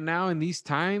right now in these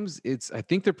times, I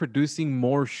think they're producing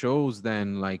more shows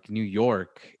than like New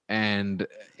York, and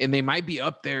they might be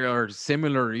up there or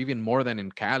similar or even more than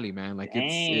in Cali, man. Like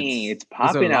it's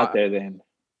popping out there then.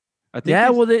 I think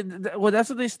well, that's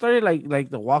what they started, like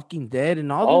The Walking Dead and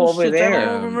all those over shit. there.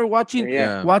 I remember watching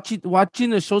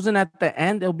the shows, and at the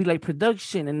end it'll be like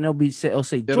production, and it'll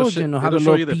say Georgia, and they'll have a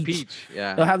little peach.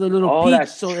 Yeah, they'll have the little peach.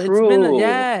 That's so true. It's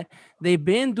been they've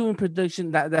been doing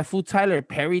production. That fool Tyler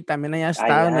Perry también allá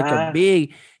está like a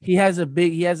big. He has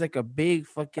like a big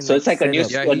fucking. So it's like a new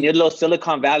little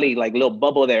Silicon Valley like little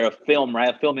bubble there of film,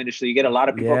 right? A film industry. You get a lot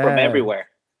of people from everywhere.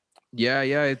 Yeah,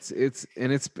 it's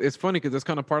funny because that's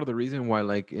kind of part of the reason why,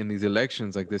 like in these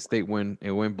elections, like this state went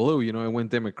blue, it went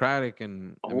Democratic,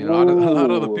 and I mean a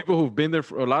lot of the people who've been there,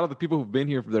 a lot of the people who've been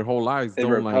here for their whole lives don't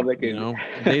Republican.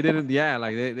 like, they didn't, they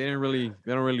don't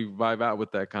really vibe out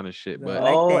with that kind of shit. But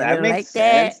that makes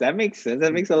sense. That makes sense.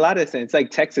 That makes a lot of sense. Like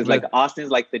Texas, like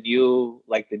Austin's like the new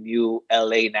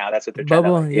LA now. That's what they're trying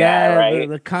to. Right.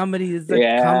 The comedy is the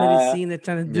comedy scene. They're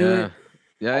trying to do it.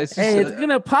 Yeah, it's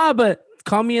gonna pop, but.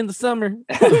 Call me in the summer.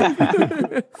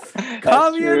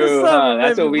 Call me in the summer.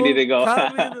 That's where we need to go.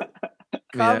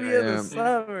 Call me in the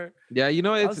summer. Yeah,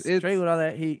 it's straight with all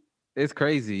that heat. It's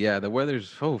crazy. Yeah, the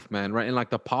weather's man, right? And like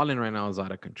the pollen right now is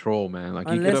out of control, man. Like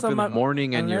you get up in the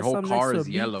morning and your whole car is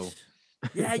yellow.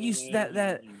 Yeah,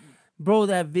 that bro,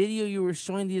 that video you were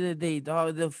showing the other day,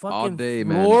 dog, the fucking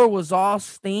floor was all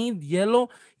stained yellow.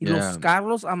 Los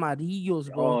carros amarillos,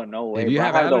 bro. Oh, no way. If you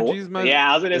have allergies, man.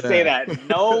 Yeah, I was going to say that.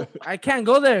 No. I can't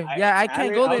go there. I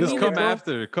can't go there. Just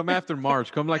come after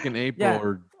March. Come like in April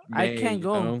or May. I can't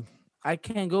go. I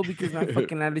can't go because my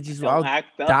fucking allergies will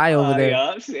die over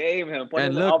there. Same.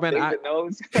 And look, man,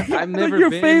 I've never your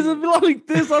face will be like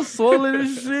this. I'm swollen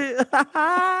and shit.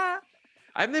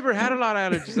 I've never had a lot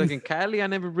of allergies. Like in Cali, I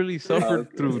never really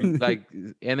suffered through like,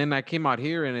 and then I came out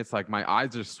here and it's like my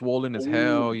eyes are swollen as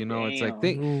hell. It's like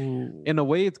in a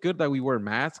way it's good that we wear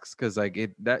masks because like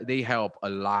they help a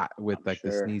lot with like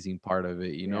the sneezing part of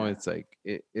it. It's like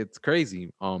it's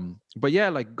crazy. But yeah,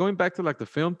 like going back to like the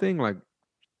film thing, like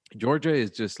Georgia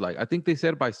is just like I think they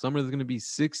said by summer there's gonna be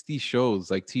 60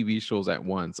 shows, like TV shows at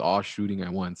once, all shooting at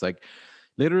once, like.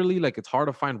 Literally, like it's hard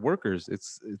to find workers.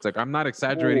 It's like I'm not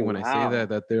exaggerating when I say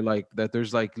that they're like that.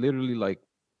 There's like literally like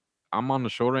I'm on the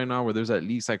show right now where there's at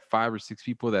least like 5 or 6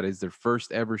 people that is their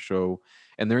first ever show,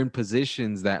 and they're in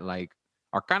positions that like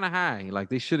are kind of high. Like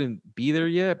they shouldn't be there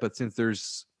yet, but since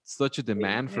there's such a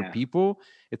demand for people,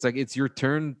 it's like it's your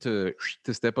turn to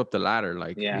step up the ladder.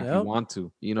 Like if you want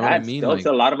to, what I mean? It's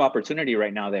a lot of opportunity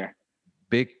right now there.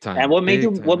 Big time. And what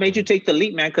made you take the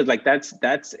leap, man? Because like that's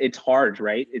it's hard,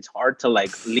 right? It's hard to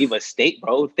like leave a state,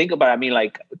 bro. Think about it. I mean,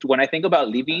 like when I think about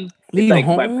leaving, it's like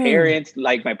home. my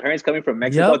parents coming from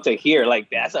Mexico to here, like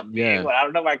that's a big one. I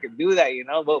don't know if I could do that,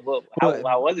 but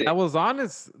how was it? That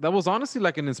was honestly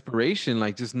like an inspiration,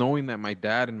 like just knowing that my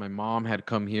dad and my mom had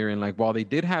come here, and like while they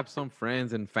did have some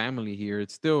friends and family here,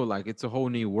 it's still like it's a whole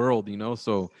new world,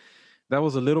 so that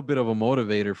was a little bit of a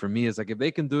motivator for me. It's like if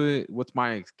they can do it, what's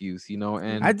my excuse,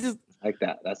 And I just like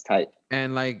that. That's tight.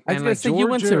 And like, I was gonna say, Georgia, you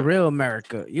went to real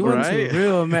America. You went right? to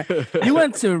real America. You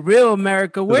went to real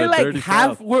America. We're like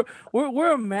half.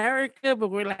 We're America, but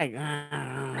we're like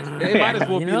It might as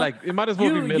well be like it might as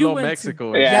well be Little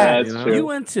Mexico. That's true. You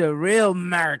went to real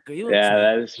America. You went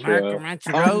that is America, true.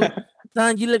 Rancho Road.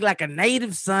 Son, you look like a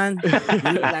native, son. You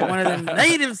look like one of them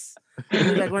natives. You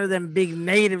look like one of them big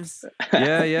natives.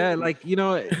 Yeah. Like,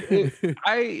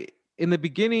 I in the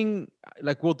beginning,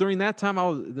 like, well, during that time,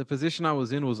 the position I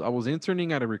was in was I was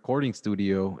interning at a recording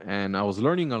studio, and I was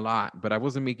learning a lot, but I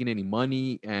wasn't making any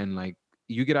money. And like,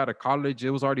 you get out of college, it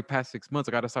was already past 6 months.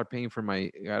 I got to start paying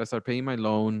my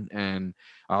loan, and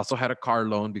I also had a car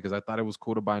loan because I thought it was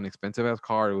cool to buy an expensive ass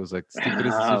car. It was like stupidest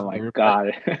decision. Oh my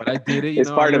god! But I did it. It's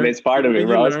part of it. It's part of it,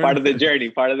 bro. It's part of the journey.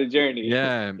 Part of the journey.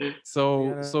 Yeah.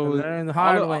 So learn the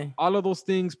hard way. All of those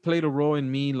things played a role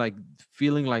in me, like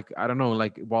feeling like, I don't know,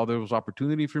 like while there was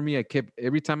opportunity for me, I kept,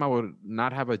 every time I would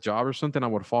not have a job or something, I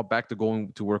would fall back to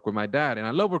going to work with my dad. And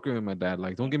I love working with my dad.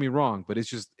 Like, don't get me wrong, but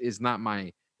it's not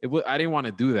my. I didn't want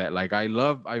to do that. Like, I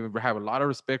have a lot of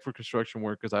respect for construction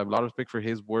workers. I have a lot of respect for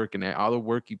his work and all the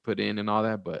work he put in and all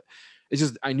that. But it's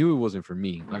just, I knew it wasn't for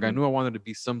me. Like, I knew I wanted to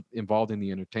be involved in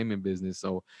the entertainment business.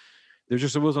 So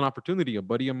it was an opportunity. A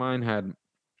buddy of mine had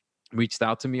reached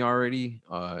out to me already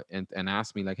and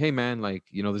asked me like, hey man, like,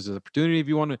 there's this opportunity if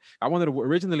you want to.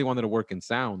 Originally wanted to work in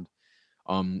sound.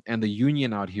 And the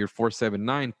union out here,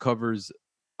 479, covers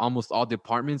almost all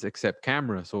departments except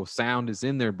camera. So sound is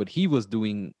in there, but he was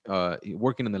doing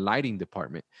working in the lighting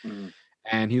department.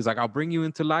 And he was like, I'll bring you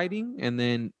into lighting and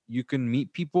then you can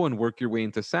meet people and work your way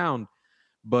into sound.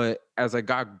 But as I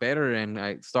got better and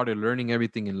I started learning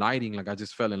everything in lighting, like, I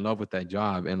just fell in love with that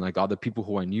job. And like all the people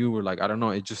who I knew were like, I don't know,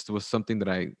 it just was something that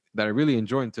I really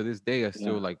enjoy. And to this day, I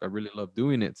still I really love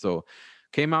doing it. So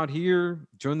came out here,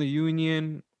 joined the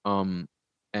union,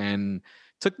 and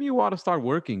took me a while to start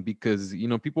working because,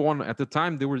 people at the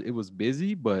time it was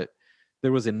busy, but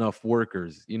there was enough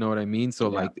workers, you know what I mean? So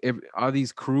like all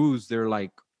these crews, they're like,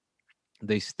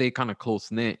 they stay kind of close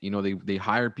knit, they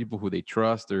hire people who they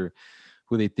trust or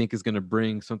who they think is going to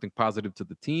bring something positive to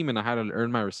the team. And I had to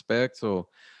earn my respect. So,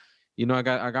 I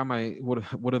got my, what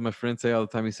does my friend say all the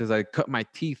time? He says, I cut my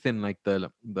teeth in like the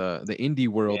indie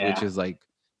world, which is like,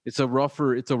 it's a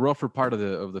rougher part of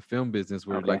the film business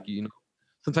where like,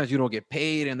 sometimes you don't get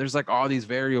paid and there's like all these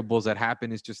variables that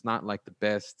happen. It's just not like the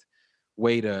best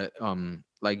way to,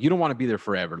 like, you don't want to be there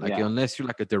forever. Like, unless you're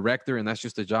like a director and that's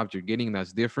just the job you're getting,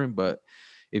 that's different. But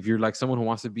if you're like someone who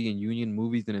wants to be in union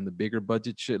movies and in the bigger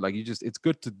budget shit, like, it's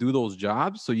good to do those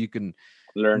jobs so you can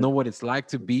know what it's like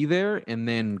to be there and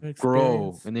then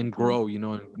grow and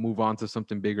move on to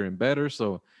something bigger and better.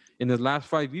 So in the last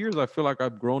 5 years, I feel like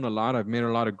I've grown a lot. I've made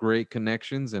a lot of great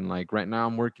connections. And like right now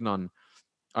I'm working on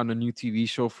a new TV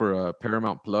show for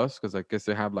Paramount Plus, because I guess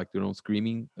they have like their own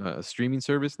streaming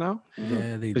service now.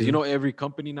 Yeah, they do. Every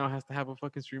company now has to have a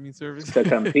fucking streaming service to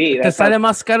compete. Te sale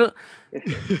más caro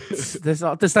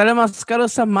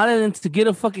esa madre than to get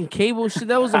a fucking cable shit.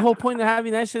 That was the whole point of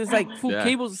having that shit. It's like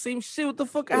cable's the same shit. What the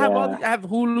fuck? I have I have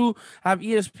Hulu, I have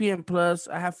ESPN Plus,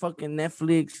 I have fucking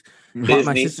Netflix.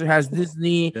 My sister has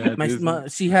Disney.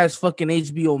 She has fucking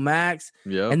HBO Max.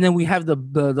 Yeah. And then we have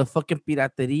the fucking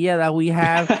pirateria that we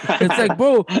have. It's like,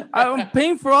 bro, I'm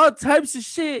paying for all types of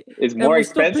shit. It's more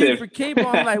expensive for cable.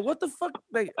 I'm like, what the fuck?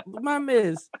 Like, my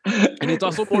miss. And it's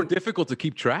also more difficult to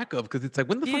keep track of because it's like,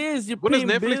 when does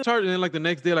Netflix charge? And then like the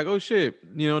next day, like, oh shit,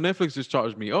 Netflix just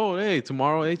charged me. Oh, hey,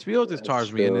 tomorrow HBO just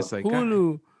charged me, and it's like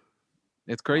Hulu.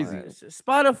 It's crazy.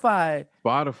 Spotify.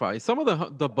 Some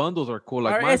of the bundles are cool.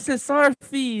 Like our SSR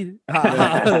feed.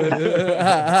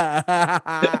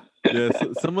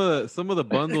 Some of the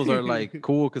bundles are like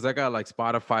cool because I got like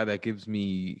Spotify that gives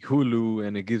me Hulu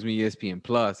and it gives me ESPN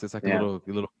Plus. It's like a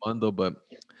little bundle, but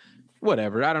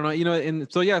whatever. I don't know, and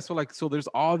so there's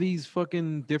all these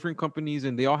fucking different companies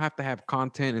and they all have to have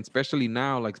content, and especially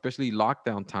now, like especially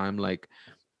lockdown time, like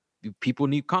people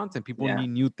need content. People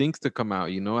need new things to come out.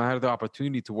 I had the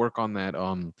opportunity to work on that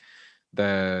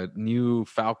the new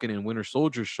Falcon and Winter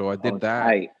Soldier show. I did that.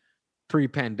 Tight.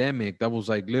 Pre-pandemic. That was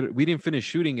like we didn't finish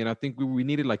shooting it. I think we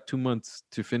needed like 2 months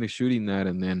to finish shooting that,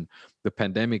 and then the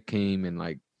pandemic came, and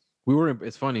like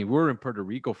it's funny, we were in Puerto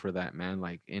Rico for that, man.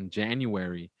 Like in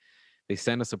January they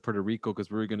sent us to Puerto Rico because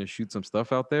we were gonna shoot some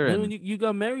stuff out there. And you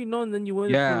got married, no? And then you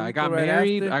went. Yeah, I got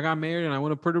married. I got married, and I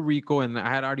went to Puerto Rico, and I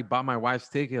had already bought my wife's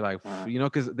ticket, like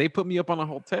because they put me up on a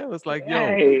hotel. It's like,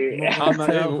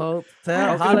 hotel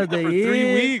holiday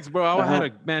 3 weeks, bro. I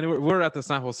had we're at the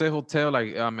San Jose Hotel.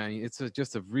 Like, man, it's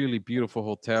just a really beautiful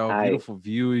hotel, beautiful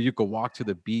view. You could walk to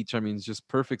the beach. I mean, it's just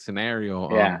perfect scenario.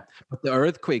 But the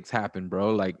earthquakes happen,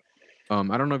 bro. Like.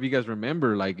 I don't know if you guys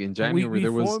remember, like in January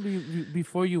there was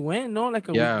before you went, no, like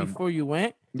a week before you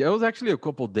went. Yeah, it was actually a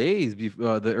couple days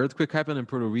before the earthquake happened in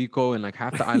Puerto Rico, and like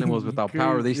half the island was without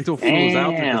power. They still flew us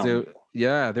out there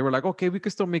because they were like, okay, we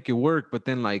could still make it work. But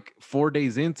then like 4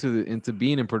 days into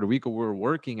being in Puerto Rico, we were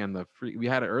working, and we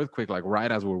had an earthquake like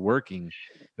right as we were working.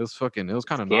 It was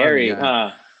kind of scary.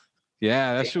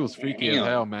 Yeah, that shit was freaky as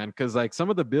hell, man. Because like some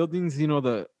of the buildings,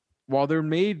 while they're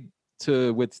made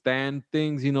to withstand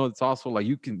things, it's also like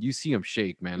you see them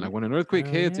shake, man. Like when an earthquake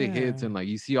hits, it hits, and like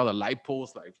you see all the light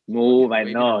poles like move. I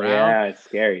know, yeah, it's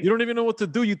scary. You don't even know what to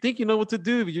do. You think you know what to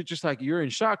do, but you're just like you're in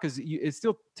shock because it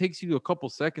still takes you a couple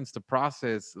seconds to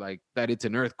process like that it's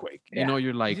an earthquake. Yeah.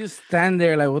 You're like you just stand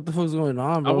there like what the fuck's going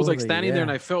on, bro? I was like standing there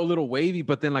and I felt a little wavy,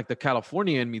 but then like the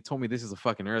California in me told me this is a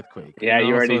fucking earthquake. Yeah,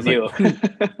 you already knew. Like,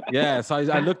 yeah, so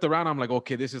I looked around. I'm like,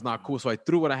 okay, this is not cool. So I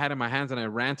threw what I had in my hands and I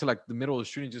ran to like the middle of the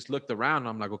street and just looked around.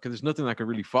 I'm like, okay, there's nothing that could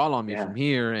really fall on me from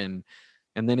here. And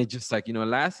then it just like, it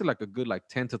lasted like a good like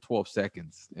 10 to 12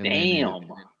 seconds. And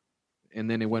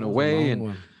then it went away.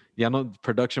 And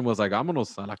production was like,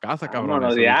 vámonos a la casa, cabrón.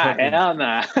 Hell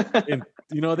nah. And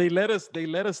they let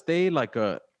us stay like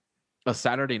a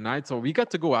Saturday night. So we got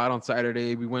to go out on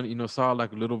Saturday. We went, saw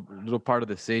like a little part of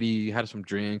the city, had some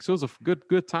drinks. It was a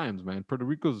good times, man. Puerto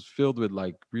Rico's filled with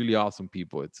like really awesome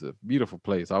people. It's a beautiful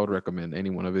place. I would recommend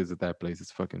anyone to visit that place.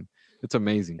 It's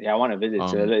amazing. Yeah, I want to visit.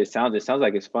 It sounds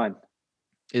like it's fun.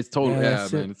 It's totally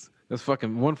man. That's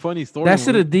fucking one funny story. That's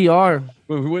to the DR.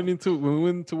 When we went into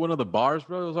one of the bars,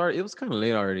 bro, it was kind of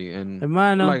late already, and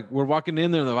like we're walking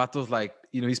in there, and the vato's like,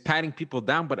 he's patting people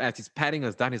down, but as he's patting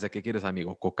us down, he's like, ¿Qué quieres,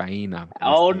 amigo? Cocaína.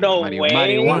 Oh no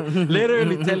way!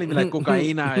 Literally telling me like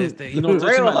cocaína.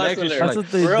 Real my leg, That's like, what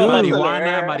they do.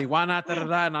 Marijuana,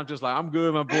 and I'm just like, I'm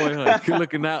good, my boy. Like, good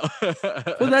looking out.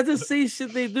 Well, that's the same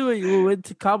shit they do. You went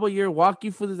to Cabo, you're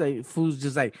walking for this like food's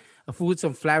just like a food with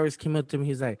some flowers came up to me.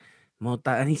 He's like,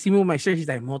 Mota, and he see me with my shirt. He's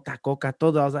like, Mota, coca,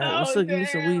 todo. I was like, what's up? Give me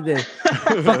some weed there.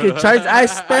 Fucking charge. I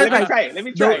spent let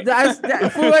me try.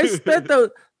 I spent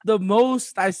the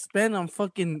most I spent on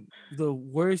fucking the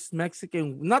worst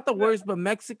Mexican, not the worst, but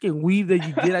Mexican weed that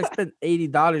you did. I spent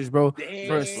 $80, bro,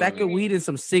 for a sack of weed and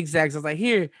some zigzags. I was like,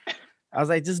 here. I was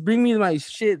like, just bring me my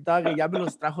shit, dog. Ya me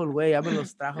los trajo el güey. Ya me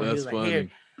los trajo. He was like, here.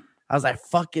 I was like,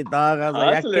 fuck it, dog. I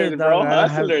was hustlers, like, bro.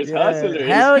 Hustlers.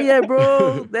 Hell yeah,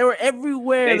 bro. They were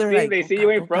everywhere. They see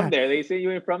you ain't from there. They see you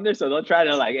ain't from there, so they'll try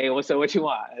to like, hey, what you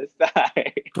want?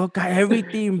 Coca,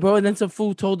 everything, bro. And then some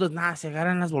fool told us, se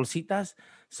agarran las bolsitas.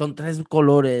 Son 3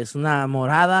 colores, una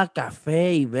morada,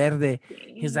 café y verde.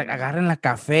 He's like, agarren la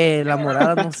café, la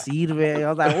morada no sirve. I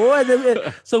was like,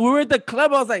 what? So we were at the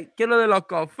club. I was like, quiero de la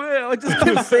café. I just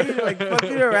kept saying, like,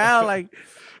 fucking around, like,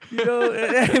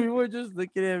 and we were just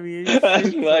looking at me.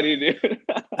 That's funny, dude.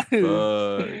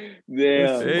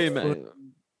 Damn. Hey, man.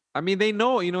 I mean, they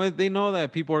know, they know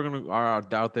that people are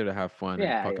out there to have fun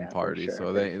and fucking party. Sure,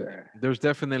 so there's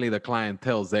definitely the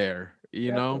clientele's there.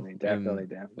 Definitely.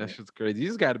 That shit's crazy. You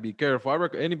just got to be careful. I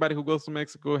reckon anybody who goes to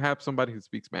Mexico have somebody who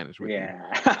speaks Spanish with you.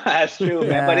 That's true,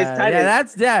 man. But it's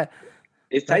tight.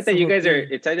 It's tight that you guys are.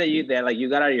 It's tight that you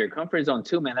got out of your comfort zone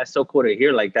too, man. That's so cool to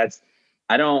hear. Like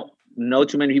I don't know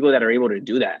too many people that are able to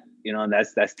do that. And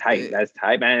that's tight. That's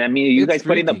tight, man. I mean, you guys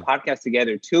putting the podcast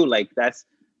together too. Like that's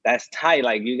tight.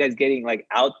 Like you guys getting like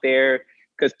out there.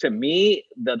 Because to me,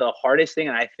 the hardest thing,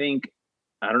 and I think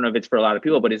I don't know if it's for a lot of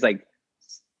people, but it's like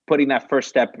putting that first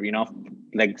step,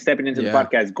 like stepping into the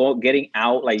podcast, getting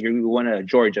out, like you're going to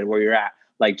Georgia where you're at,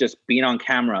 like just being on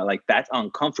camera, like that's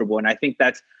uncomfortable. And I think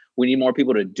we need more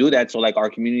people to do that. So like our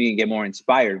community can get more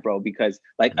inspired, bro, because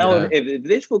like, if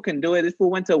this fool can do it, this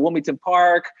fool went to Wilmington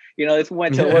Park, this fool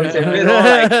went to Wilmington Middle,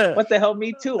 like what the hell,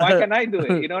 me too? Why can't I do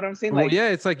it? You know what I'm saying? Like,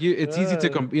 it's like it's easy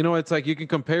to, it's like you can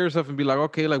compare yourself and be like,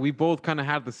 okay, like we both kind of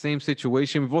have the same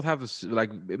situation. We both have this,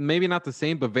 like maybe not the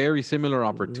same, but very similar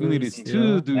opportunities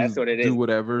to do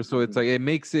whatever. So it's like, it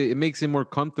makes it more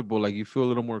comfortable. Like you feel a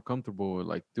little more comfortable,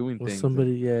 like doing things.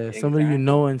 Somebody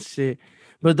and shit.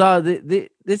 But dog,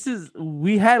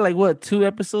 we had like 2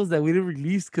 episodes that we didn't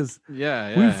release because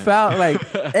we felt like,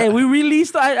 hey, we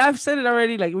released. I've said it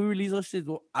already. Like we released those shit.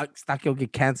 Stakio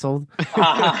get canceled. It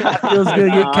was gonna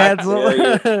get canceled.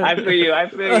 I feel you.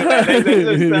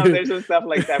 There's some stuff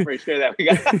like that for sure that we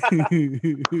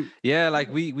got. Yeah,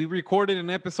 like we recorded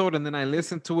an episode and then I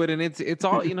listened to it and it's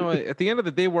all at the end of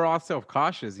the day we're all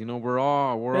self-cautious. We're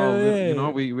all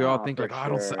we all think like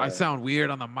I sound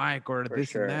weird on the mic or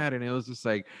this and that, and it was just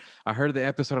like I heard the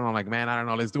episode and I'm like, man, I don't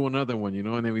know, let's do another one,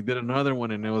 and then we did another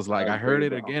one and it was like I heard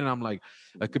it again and I'm like,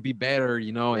 that could be better,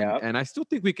 and I still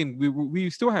think we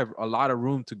still have a lot of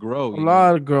room to grow.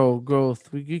 Lot of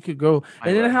growth. We could grow.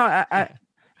 And then how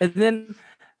And then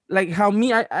like how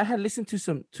me, I had listened to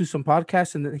some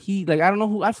podcasts, and then he like, I don't know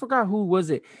who, I forgot who was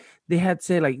it. They had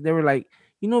said like, they were like,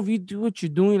 if you do what you're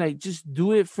doing, like just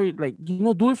do it for like,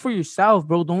 do it for yourself,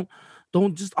 bro.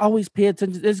 Don't just always pay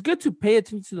attention. It's good to pay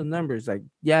attention to the numbers. Like,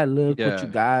 yeah, look what you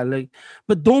got. Like,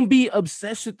 but don't be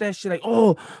obsessed with that shit. Like,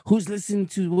 oh, who's listening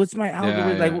to what's my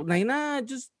algorithm? Like, nah,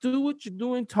 just do what you're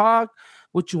doing. Talk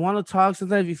what you want to talk.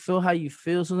 Sometimes you feel how you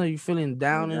feel. Sometimes you're feeling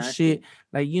down and shit.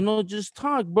 Like, just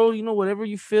talk, bro. Whatever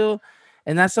you feel.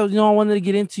 And that's how, I wanted to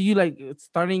get into you, like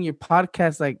starting your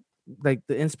podcast, like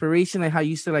the inspiration, like how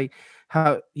you said,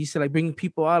 like bringing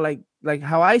people out, like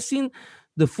how I seen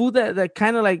the food that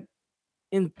kind of like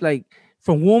in like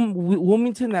from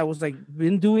Wilmington that was like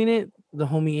been doing it, the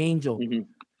homie Angel. Mm-hmm.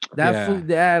 That food,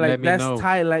 like that's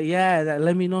tight. Like, that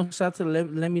Let Me Know. Shout out to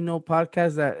Let Me Know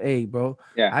podcast. That, hey, bro,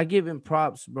 I give him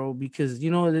props, bro, because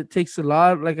it takes a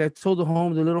lot. Like I told the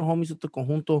little homies at the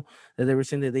conjunto, that they were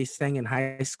saying that they sang in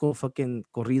high school, fucking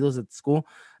corridos at school.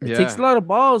 It takes a lot of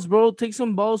balls, bro. It takes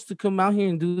some balls to come out here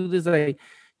and do this. Like,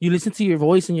 you listen to your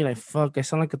voice and you're like, fuck, I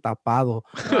sound like a tapado.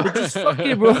 But just fuck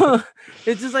it, bro.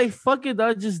 It's just like, fuck it,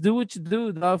 dog. Just do what you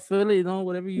do, dog. Feel it,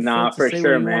 whatever you feel to say, what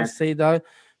you want to say, dog.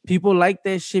 People like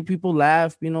that shit. People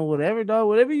laugh, whatever, dog.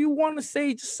 Whatever you want to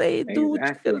say, just say it. Do what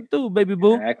you gotta do, baby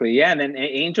boo. Exactly. Yeah. And then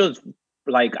Angel's,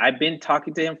 like, I've been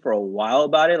talking to him for a while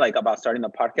about it, like about starting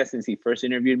the podcast since he first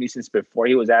interviewed me, since before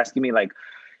he was asking me, like,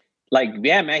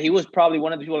 yeah, man, he was probably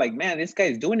one of the people like, man, this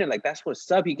guy's doing it. Like, that's what's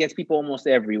up. He gets people almost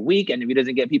every week. And if he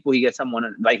doesn't get people, he gets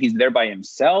someone, like, he's there by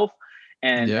himself.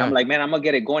 And I'm like, man, I'm going to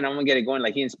get it going.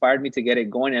 Like, he inspired me to get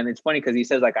it going. And it's funny because he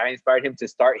says, like, I inspired him to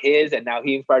start his, and now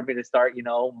he inspired me to start,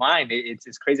 mine.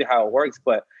 It's crazy how it works.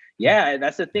 But yeah,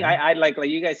 that's the thing. I like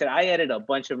you guys said, I edit a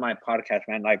bunch of my podcasts,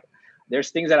 man. Like, there's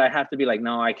things that I have to be like,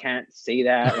 no, I can't say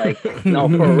that. Like, no,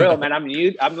 for real, man. I'm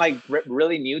new. I'm like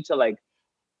really new to like,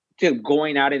 to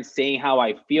going out and saying how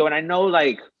I feel. And I know,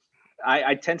 like,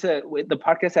 I tend to, with the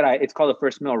podcast it's called The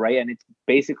First Meal, right? And it's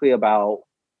basically about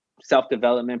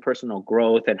self-development, personal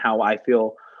growth, and how I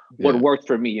feel what worked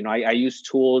for me. I use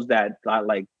tools that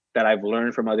I've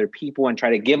learned from other people and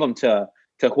try to give them to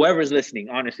whoever's listening,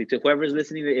 honestly, to whoever's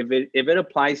listening. If it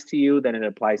applies to you, then it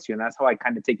applies to you. And that's how I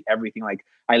kind of take everything. Like,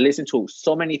 I listen to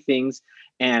so many things,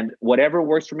 and whatever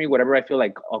works for me, whatever I feel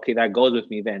like, okay, that goes with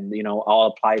me, then,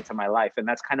 I'll apply it to my life. And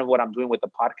that's kind of what I'm doing with the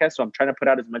podcast. So I'm trying to put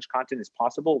out as much content as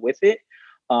possible with it.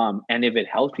 And if it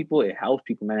helps people, it helps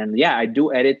people, man. And yeah, I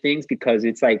do edit things because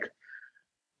it's like,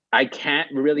 I can't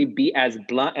really be as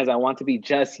blunt as I want to be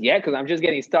just yet, because I'm just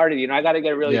getting started. I got to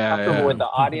get really comfortable with the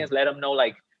audience, let them know,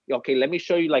 like, okay, let me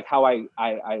show you like how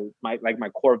my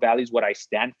core values, what I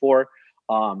stand for.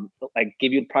 Like,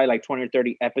 give you probably like 20 or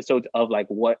 30 episodes of like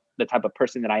what the type of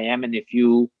person that I am. And if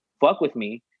you fuck with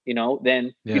me,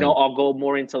 then, I'll go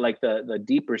more into like the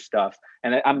deeper stuff.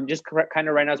 And I'm just kind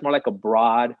of right now, it's more like a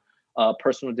broad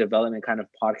personal development kind of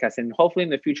podcast. And hopefully in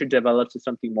the future develops to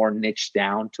something more niche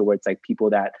down to where it's like people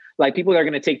that are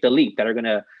going to take the leap, that are going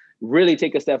to really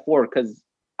take a step forward. Cause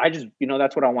I just,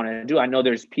 that's what I want to do. I know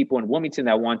there's people in Wilmington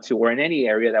that want to, or in any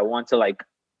area that want to like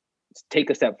take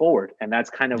a step forward. And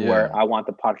that's kind of where I want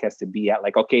the podcast to be at.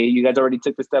 Like, okay, you guys already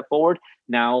took the step forward.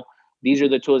 Now these are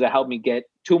the tools that help me get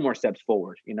 2 more steps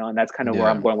forward, and that's kind of where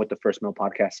I'm going with the First Meal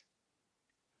podcast.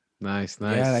 Nice.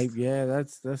 Yeah,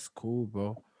 that's cool,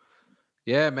 bro.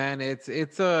 Yeah, man,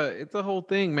 it's a whole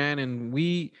thing, man. And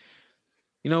we,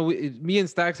 me and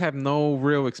Stacks have no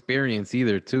real experience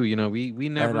either, too. We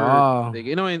never,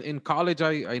 in college,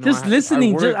 I just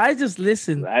listening. I just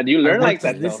listen. You learn like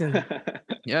that, listen.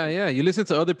 Yeah. You listen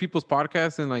to other people's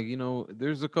podcasts, and like,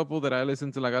 there's a couple that I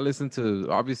listen to. Like, I listen to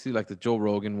obviously like the Joe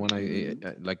Rogan one. I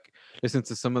like listen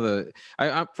to some of the.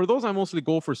 I for those, I mostly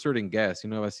go for certain guests.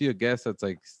 If I see a guest that's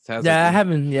like has I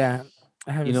haven't. Yeah.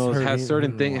 Has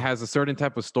certain thing, has a certain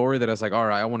type of story that it's like, all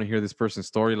right, I want to hear this person's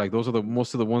story. Like, those are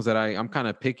most of the ones that I'm kind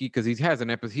of picky, because he has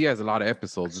a lot of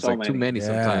episodes. It's so like many. Too many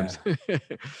sometimes.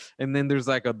 And then there's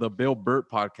like the Bill Burr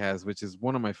podcast, which is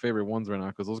one of my favorite ones right now,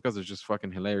 because those guys are just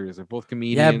fucking hilarious. They're both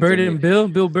comedians. Yeah, Bert and Bill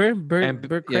Burr,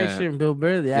 Bert Kreischer and Bill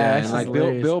Burr. Yeah, and like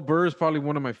Bill Burr is probably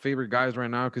one of my favorite guys right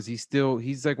now, because he's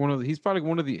like him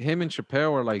and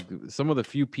Chappelle are like some of the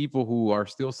few people who are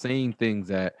still saying things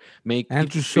that make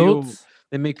Andrew Schultz.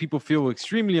 They make people feel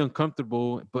extremely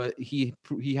uncomfortable, but he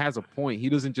has a point. He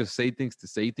doesn't just say things to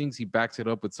say things. He backs it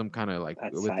up with some kind of like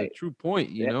a true point,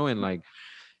 you know. And like,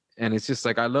 and it's just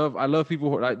like I love people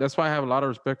who, that's why I have a lot of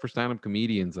respect for stand-up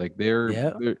comedians. Like they're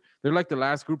like the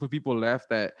last group of people left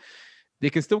that they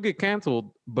can still get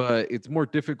canceled, but it's more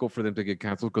difficult for them to get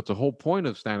canceled, because the whole point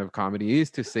of stand-up comedy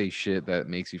is to say shit that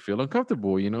makes you feel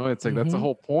uncomfortable. It's like that's the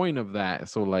whole point of that.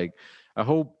 So like, I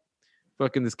hope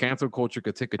fucking this cancel culture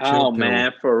could take a chill Oh pill.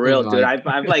 man, for real, dude.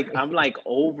 I'm like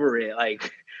over it.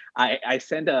 Like I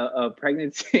sent a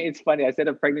pregnancy. It's funny. I sent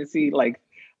a pregnancy like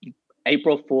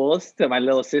April Fools to my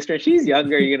little sister. She's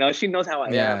younger, you know, she knows how I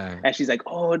am. And she's like,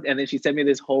 oh, and then she sent me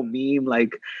this whole meme,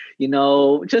 like, you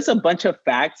know, just a bunch of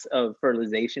facts of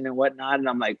fertilization and whatnot. And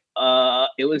I'm like,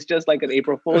 it was just like an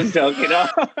April Fool's joke, you know.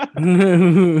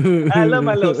 I love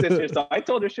my little sister. So I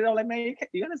told her shit. I'm like, man,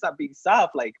 you gotta stop being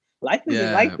soft. Like, life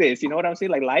isn't like this. You know what I'm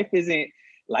saying? Like, life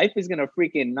is gonna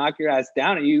freaking knock your ass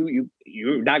down, and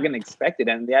you're not gonna expect it.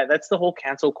 And yeah, that's the whole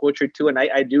cancel culture too. And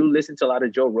I do listen to a lot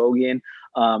of Joe Rogan,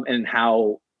 and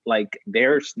how like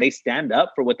they stand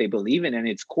up for what they believe in, and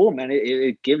it's cool, man.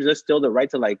 It gives us still the right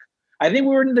to like. I think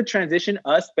we were in the transition,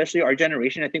 us, especially our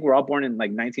generation. I think we're all born in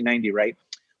like 1990, right?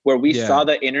 Where we saw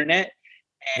the internet.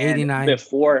 And 89.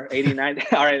 Before 89.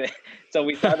 All right. So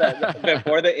we saw that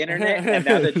before the internet, and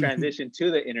now the transition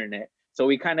to the internet. So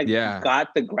we kind of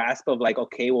got the grasp of like,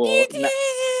 okay, well,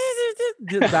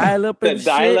 the dial up and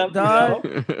dial up, dog.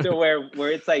 You know, to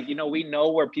where it's like, you know, we know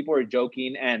where people are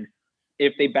joking, and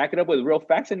if they back it up with real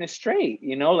facts and it's straight,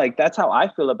 you know, like that's how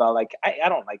I feel about like I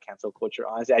don't like cancel culture,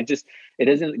 honestly. It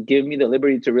doesn't give me the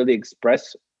liberty to really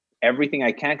express everything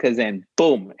I can, because then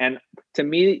boom. And to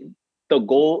me, the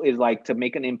goal is like to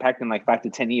make an impact in like 5 to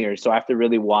 10 years. So I have to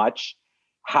really watch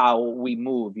how we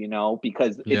move, you know,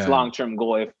 because it's long-term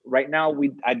goal. If right now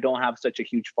I don't have such a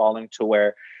huge following to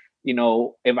where, you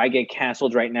know, if I get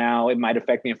canceled right now, it might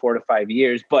affect me in 4 to 5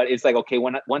 years. But it's like, okay,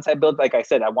 once I build, like I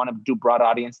said, I want to do broad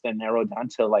audience, then narrow down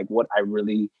to like what I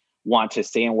really want to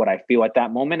say and what I feel at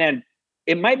that moment. And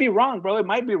it might be wrong, bro. It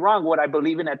might be wrong what I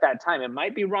believe in at that time. It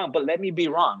might be wrong, but let me be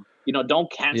wrong. You know,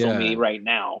 don't cancel me right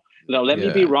now. You know, let me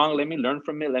be wrong. Let me learn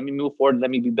from it. Let me move forward. Let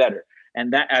me be better.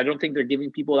 And that, I don't think they're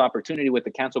giving people the opportunity with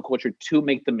the cancel culture to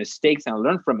make the mistakes and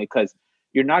learn from it, because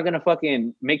you're not going to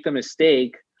fucking make the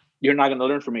mistake. You're not going to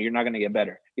learn from it. You're not going to get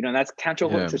better. You know, and that's cancel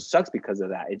culture sucks because of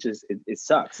that. It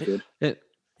sucks, dude.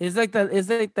 It's like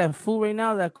that fool right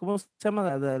now, that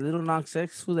the little Knox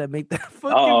X fool that make that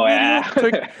fucking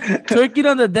video, twerking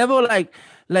on the devil, like,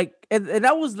 and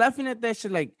I was laughing at that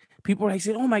shit. Like, people are like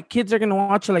saying, "Oh, my kids are gonna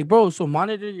watch it." Like, bro, so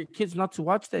monitor your kids not to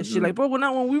watch that shit. Like, bro,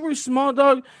 when we were small,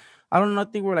 dog, I don't know, I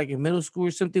think we're like in middle school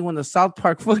or something when the South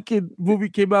Park fucking movie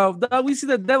came out. Dog, we see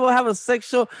the devil have a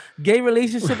sexual gay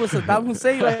relationship with Saddam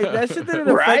Hussein. Like, that shit didn't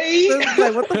affect us.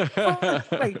 Like, what the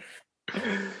fuck? Like,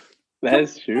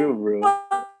 that's true, bro.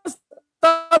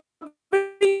 Stop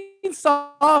being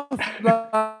soft.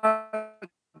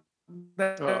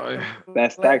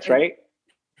 That's facts, right?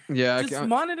 Yeah, just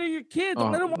monitor your kids.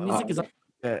 Don't let them music is.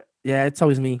 Yeah, it's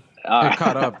always me. It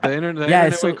caught up. The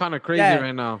internet went kind of crazy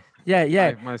right now.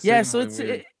 Yeah. So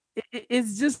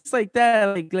it's just like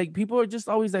that. Like people are just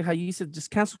always like how you said, just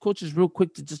cancel culture is real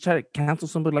quick to just try to cancel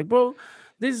somebody. Like, bro,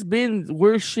 there's been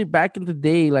worse shit back in the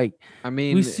day. Like, I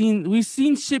mean, we've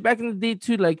seen shit back in the day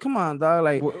too. Like, come on, dog.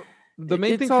 Like, the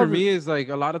main thing for me is like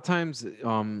a lot of times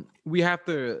we have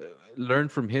to learn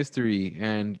from history,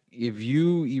 and if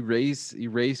you erase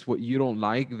what you don't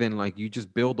like, then like you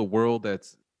just build a world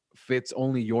that's fits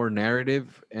only your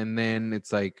narrative, and then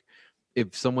it's like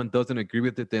if someone doesn't agree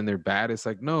with it, then they're bad. It's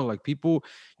like, no, like people,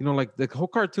 you know, like the whole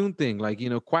cartoon thing, like, you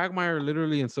know, Quagmire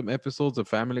literally in some episodes of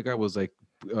Family Guy was like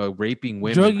raping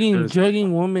women,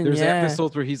 drugging women. There's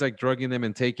episodes where he's like drugging them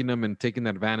and taking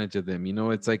advantage of them, you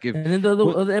know. It's like, if and then the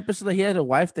other episode that he had a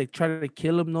wife that tried to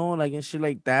kill him, like, and shit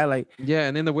like that, like, yeah.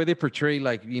 And then the way they portray,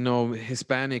 like, you know,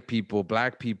 Hispanic people,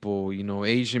 Black people, you know,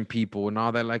 Asian people and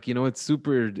all that, like, you know, it's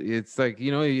like,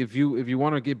 you know, if you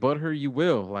want to get butthurt, you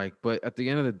will, like, but at the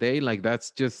end of the day, like,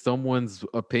 that's just someone's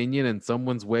opinion and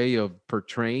someone's way of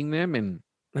portraying them. And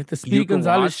like the Speedy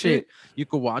Gonzalez shit. You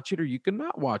can watch it or you can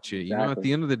not watch it. You know, at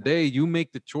the end of the day, you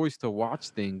make the choice to watch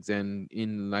things. And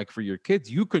in like for your kids,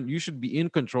 you should be in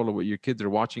control of what your kids are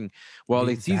watching. While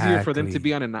it's easier for them to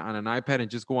be on an iPad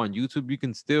and just go on YouTube, you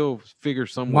can still figure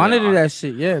some monitor that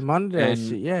shit. Yeah, monitor that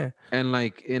shit. Yeah. And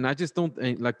like, and I just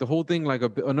don't like the whole thing. Like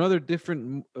another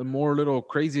different, more little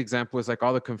crazy example is like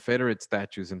all the Confederate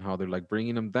statues and how they're like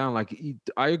bringing them down. Like,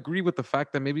 I agree with the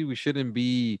fact that maybe we shouldn't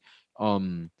be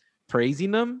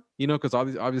praising them, you know, because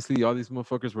obviously all these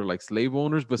motherfuckers were like slave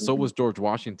owners, but so was George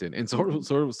Washington, and so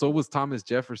was Thomas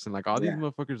Jefferson. Like, all these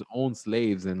motherfuckers owned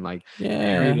slaves and like took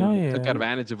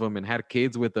advantage of them and had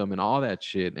kids with them and all that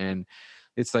shit. And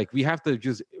it's like we have to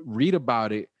just read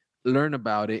about it, learn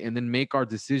about it, and then make our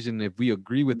decision if we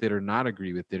agree with it or not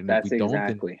agree with it. And that's if we don't,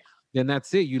 exactly. then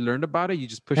that's it. You learned about it. You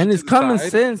just push and it it's to the common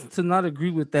side. sense to not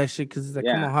agree with that shit because it's like,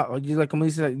 come on, how, you like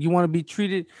you want to be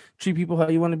treated, treat people how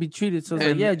you want to be treated. So it's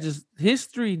like, yeah, just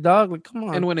history, dog. Like, come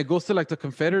on. And when it goes to like the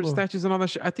Confederate statues and all that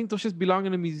shit, I think those just belong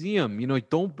in a museum. You know,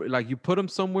 don't like you put them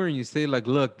somewhere and you say like,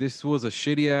 look, this was a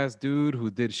shitty ass dude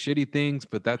who did shitty things,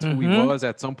 but that's who he was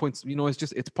at some points. You know,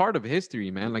 it's part of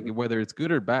history, man. Like whether it's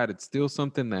good or bad, it's still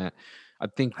something that I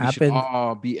think we should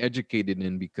all be educated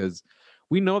in, because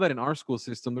we know that in our school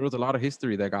system there was a lot of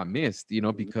history that got missed. You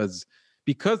know, because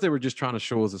they were just trying to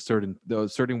show us a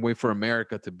certain way for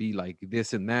America to be like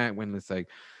this and that. When it's like,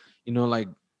 you know, like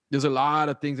there's a lot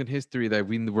of things in history that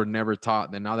we were never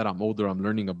taught. And now that I'm older, I'm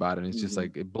learning about it. And it's just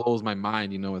like, it blows my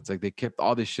mind. You know, it's like they kept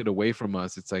all this shit away from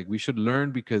us. It's like we should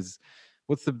learn, because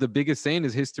what's the biggest saying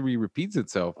is history repeats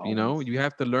itself. You know, you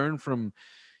have to learn from,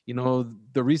 you know,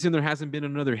 the reason there hasn't been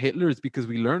another Hitler is because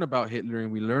we learn about Hitler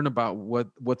and we learn about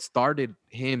what started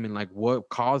him and like what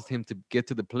caused him to get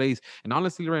to the place. And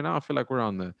honestly, right now, I feel like we're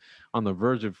on the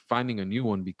verge of finding a new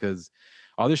one, because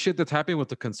all this shit that's happening with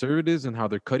the conservatives and how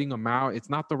they're cutting them out, it's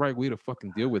not the right way to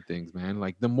fucking deal with things, man.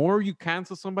 Like the more you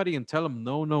cancel somebody and tell them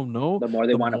no, the more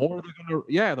the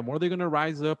more they're gonna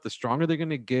rise up, the stronger they're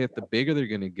gonna get, the bigger they're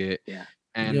gonna get.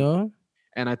 And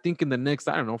I think in the next,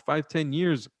 I don't know, 5-10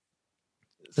 years,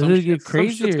 some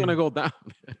shit's gonna go down.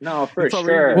 No, for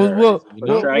sure.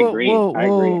 I agree.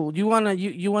 You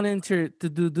wanna enter to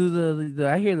do the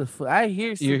I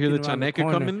hear you hear the Chaneque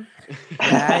coming.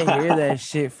 Yeah, I hear that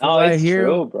shit. Oh, it's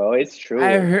true, bro. It's true.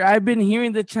 I've been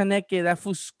hearing the Chaneque, that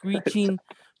fool screeching,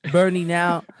 burning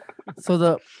out. So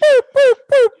the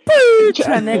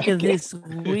Chaneque this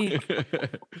week.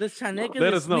 The Chaneque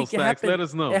let us know, Stacks. Let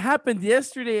us know. It happened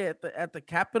yesterday at the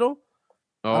Capitol.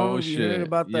 Oh shit! You heard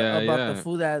about the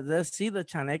food that the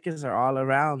Chaneques are all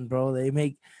around, bro. They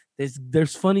make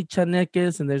there's funny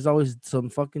Chaneques and there's always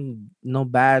some fucking no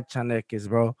bad Chaneques,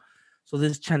 bro. So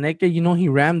this Chaneque, you know, he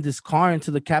rammed this car into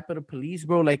the Capitol Police,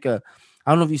 bro. Like I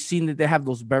don't know if you've seen that they have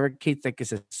those barricades like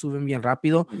se suben bien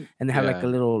rápido, and they have like a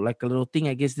little thing.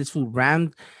 I guess this fool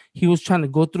rammed. He was trying to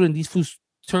go through, and these fools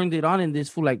turned it on, and this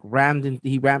fool like rammed, and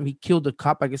he killed the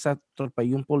cop. I guess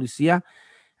atropelló un policía.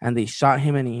 And they shot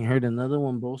him, and he hurt another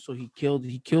one, bro. So he killed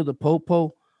the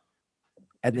popo,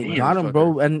 and they got him,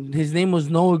 bro. And his name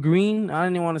was Noah Green. I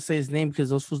didn't want to say his name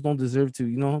because those fools don't deserve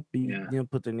to,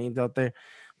 put their names out there.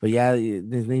 But yeah,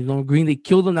 his name's Noah Green. They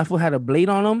killed him. That fool had a blade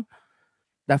on him.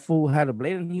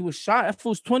 And he was shot. That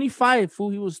fool's 25.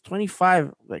 He was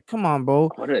 25. Like, come on,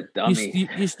 bro. What a dummy.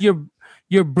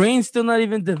 Your brain's still not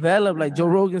even developed. Like Joe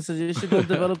Rogan says, your shit don't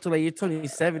develop till like you're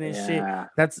 27 and shit.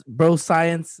 That's bro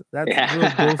science. That's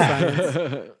real bro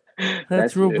science.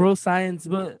 That's real bro science.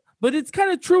 But it's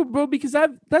kind of true, bro, because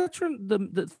that's from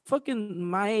the fucking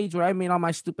my age where I made all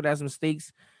my stupid ass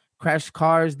mistakes, crashed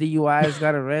cars, DUIs,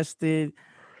 got arrested.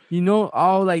 You know,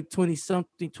 all like 20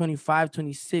 something, 25,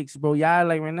 26, bro. Yeah,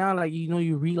 like right now, like, you know,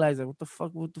 you realize like, what the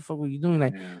fuck were you doing?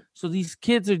 Like, so these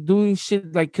kids are doing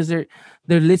shit like because they're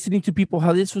listening to people.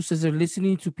 How this one says they're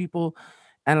listening to people,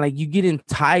 and like you get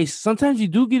enticed. Sometimes you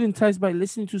do get enticed by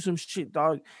listening to some shit,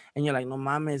 dog. And you're like, no,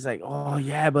 mama is like, oh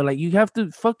yeah, but like you have to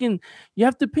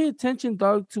pay attention,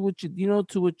 dog, to what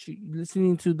you're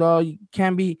listening to, dog. You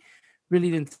can't be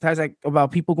really enticed like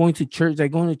about people going to church,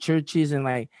 like going to churches and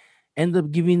like end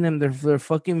up giving them their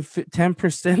fucking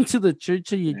 10% to the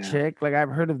church of your check. Like I've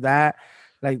heard of that.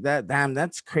 Like that, damn,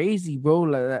 that's crazy, bro.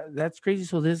 Like that's crazy.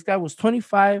 So this guy was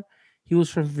 25. He was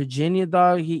from Virginia,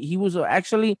 dog. He was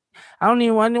actually, I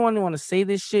didn't want to say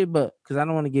this shit, but because I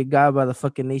don't want to get got by the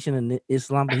fucking Nation of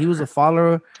Islam. But he was a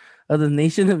follower of the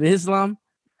Nation of Islam.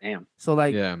 Damn. So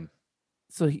like,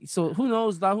 so who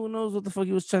knows, dog? Who knows what the fuck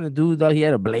he was trying to do, dog? He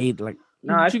had a blade. Like,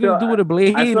 what you gonna do with a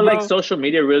blade? I feel bro? like social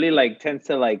media really like tends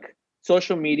to like.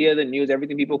 Social media, the news,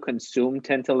 everything people consume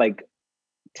tend to like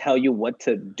tell you what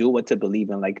to do, what to believe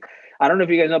in. Like, I don't know if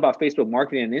you guys know about Facebook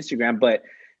marketing and Instagram, but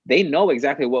they know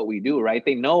exactly what we do, right?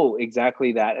 They know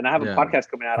exactly that. And I have a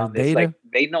podcast coming out on this. Like,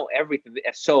 they know everything.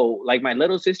 So, like, my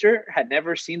little sister had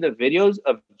never seen the videos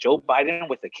of Joe Biden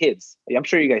with the kids. I'm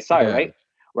sure you guys saw it, right?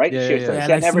 Right? Yeah, she like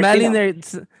had never seen them.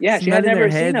 She had never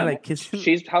seen them. Like,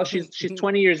 She's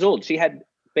 20 years old. She had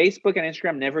Facebook and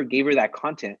Instagram never gave her that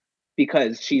content.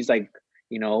 Because she's like,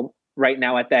 you know, right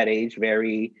now at that age,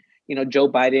 very, you know,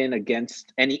 Joe Biden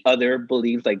against any other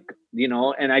beliefs, like, you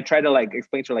know, and I try to like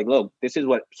explain to her, like, look, this is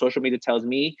what social media tells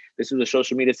me. This is what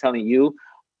social media is telling you.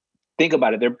 Think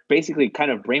about it. They're basically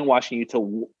kind of brainwashing you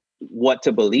to what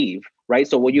to believe, right?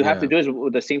 So what you have to do is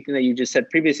the same thing that you just said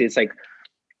previously. It's like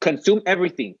consume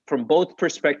everything from both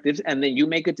perspectives, and then you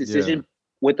make a decision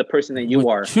with the person that you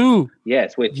are. True.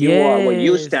 Yes, with you are, what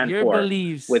you stand for.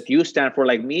 Beliefs. With you stand for.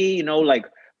 Like me, you know, like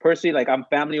personally, like I'm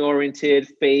family oriented,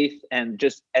 faith, and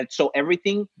so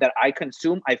everything that I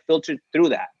consume, I filter through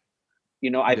that.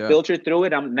 I filter through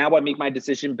it. I make my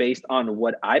decision based on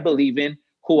what I believe in,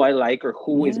 who I like, or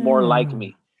who is more like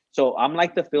me. So I'm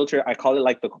like the filter. I call it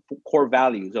like the core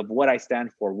values of what I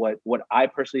stand for, what I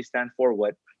personally stand for,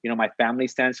 what my family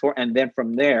stands for, and then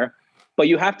from there. But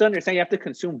you have to understand, you have to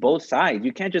consume both sides.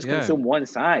 You can't just consume one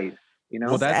side.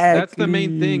 Well, that's the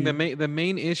main thing. The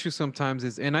main issue sometimes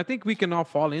is, and I think we can all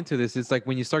fall into this. It's like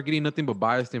when you start getting nothing but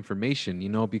biased information,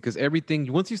 because everything,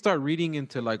 once you start reading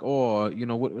into like,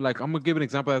 like I'm gonna give an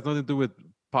example that has nothing to do with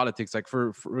politics. Like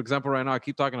for example, right now I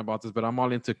keep talking about this, but I'm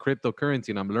all into cryptocurrency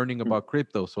and I'm learning about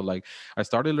crypto. So like I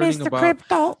started learning about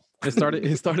crypto. It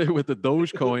started with the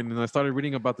Dogecoin, and I started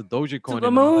reading about the Dogecoin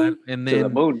and all that, and then to the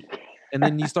moon. And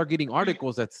then you start getting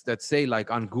articles that say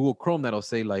like on Google Chrome that'll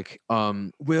say like,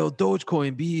 will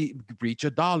Dogecoin reach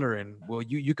 $1? And well,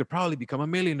 you could probably become a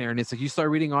millionaire. And it's like you start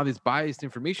reading all this biased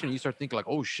information and you start thinking like,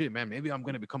 oh shit, man, maybe I'm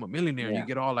gonna become a millionaire. And you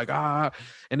get all like,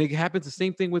 and it happens the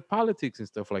same thing with politics and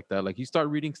stuff like that. Like you start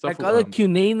reading stuff like all the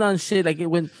QAnon shit, like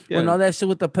when all that shit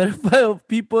with the pedophile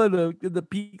people and the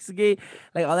Pizzagate,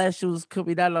 like all that shit was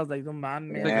coming out. I was like, oh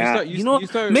man. Like you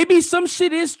start, maybe some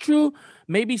shit is true.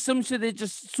 Maybe some shit is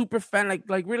just super fan.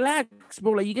 Like relax,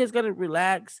 bro. Like you guys gotta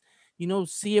relax.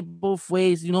 See it both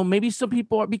ways. Maybe some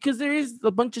people are, because there is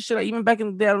a bunch of shit. Like even back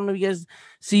in the day, I don't know if you guys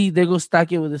see, they go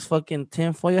stack it with this fucking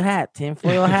tinfoil hat,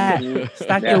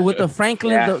 stack it with the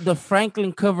Franklin, the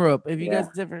Franklin cover up. If you guys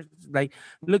ever like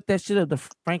look that shit up, the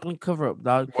Franklin cover up,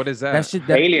 dog. What is that? That shit,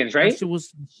 aliens, right? That shit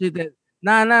was shit that.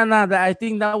 Nah. That I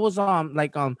think that was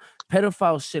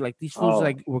pedophile shit. Like these fools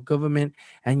like were government,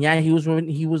 and he was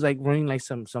running like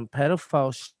some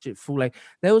pedophile shit, fool. Like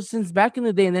that was since back in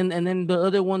the day, and then the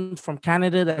other one from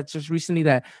Canada that's just recently,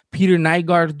 that Peter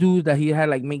Nygaard dude that he had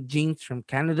like make jeans from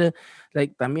Canada.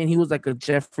 Like I mean, he was like a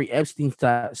Jeffrey Epstein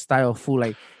style fool.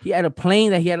 Like he had a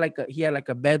plane that he had like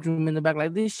a bedroom in the back.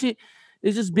 Like this shit.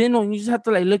 It's just been on. You just have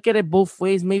to like look at it both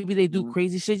ways. Maybe they do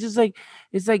crazy shit. Just like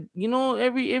it's like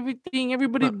everything.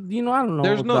 Everybody, I don't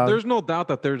know. There's no doubt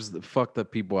that there's fucked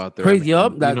up people out there. Crazy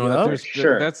up,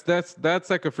 sure. That's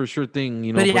like a for sure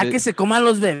thing. Pero ya que se coman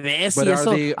los bebés y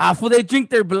eso, they drink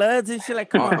their bloods and shit.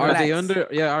 Like, come on, are they under?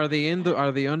 Yeah, are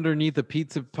they underneath the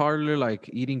pizza parlor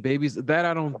like eating babies? That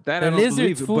I don't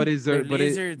believe. But is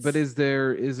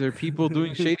there people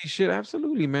doing shady shit?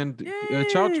 Absolutely, man.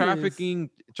 Child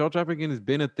trafficking has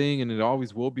been a thing, and it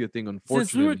always will be a thing, unfortunately.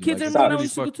 Since we were kids, when I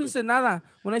used to go to Ensenada,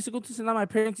 my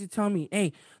parents used to tell me,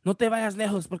 hey, no te vayas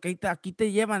lejos, porque aquí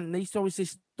te llevan. They used to always say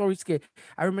stories que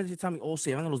I remember they tell me,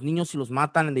 se llevan a los niños y los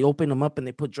matan, and they open them up and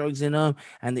they put drugs in them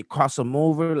and they cross them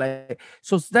over. Like,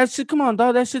 so that shit, come on,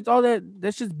 dog. That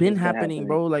shit's been happening,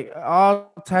 bro. Like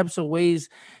all types of ways.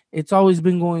 It's always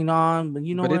been going on, but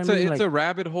it's a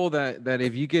rabbit hole that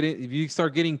if you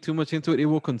start getting too much into it, it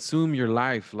will consume your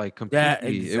life like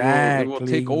completely. Yeah, exactly. It will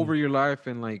take over your life,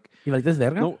 and like you like this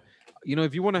verga? No,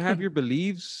 if you want to have your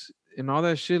beliefs and all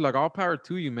that shit, like all power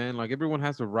to you, man. Like everyone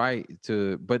has the right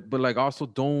to, but like also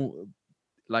don't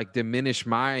like diminish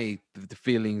my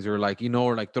feelings, or like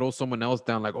or like throw someone else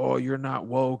down, like, oh, you're not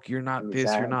woke, you're not this,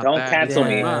 you're not don't that. Cancel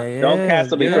me. Don't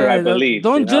cancel me for I believe.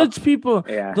 Don't judge people.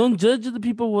 Don't judge the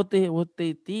people what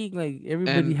they think. Like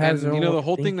everybody has their own the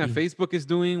whole thinking. thing that Facebook is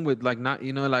doing with like not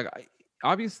like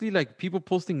obviously like people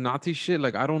posting Nazi shit,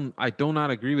 like I do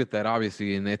not agree with that,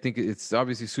 obviously, and I think it's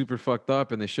obviously super fucked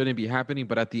up and it shouldn't be happening.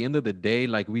 But at the end of the day,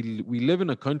 like we live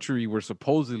in a country where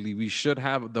supposedly we should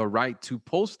have the right to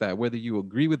post that, whether you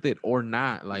agree with it or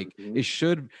not. Like it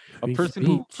should, a person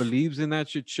who believes in that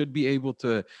shit should be able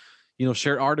to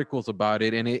share articles about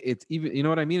it, and it's even, you know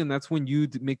what I mean? And that's when you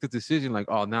make the decision, like,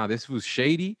 oh, nah, this was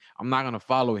shady, I'm not gonna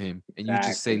follow him, and you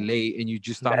just say late, and you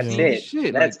just stop saying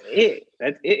shit. That's it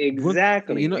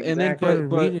exactly. And then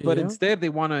but instead they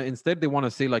want to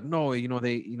say like, no,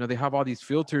 they have all these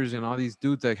filters and all these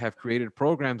dudes that have created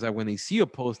programs that when they see a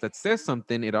post that says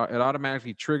something, it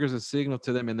automatically triggers a signal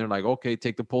to them, and they're like, okay,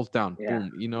 take the post down.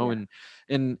 Boom.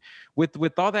 And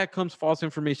with all that comes false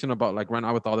information about like right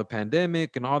now with all the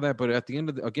pandemic and all that. But at the end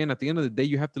of the day,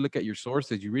 you have to look at your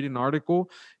sources. You read an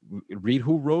article, read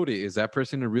who wrote it. Is that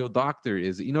person a real doctor?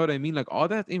 You know what I mean? Like all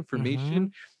that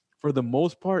information for the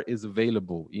most part is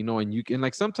available, and you can,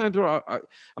 like, sometimes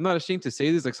I'm not ashamed to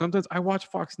say this, like sometimes I watch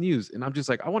Fox News and I'm just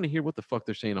like, I want to hear what the fuck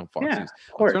they're saying on Fox News.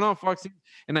 Of course. I turn on Fox News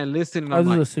and I listen, and I'm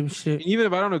like, the same shit. Even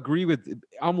if I don't agree with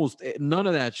almost none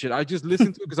of that shit, I just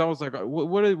listen to it because I was like,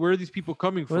 where are these people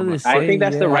coming from? I think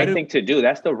that's the right thing to do.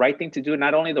 That's the right thing to do.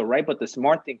 Not only the right, but the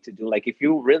smart thing to do. Like if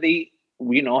you really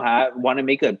want to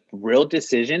make a real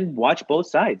decision, watch both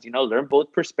sides, learn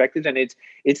both perspectives, and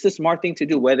it's the smart thing to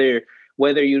do, whether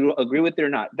whether you agree with it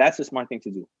or not. That's a smart thing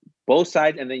to do. Both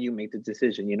sides, and then you make the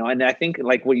decision, you know? And I think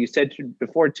like what you said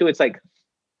before too, it's like,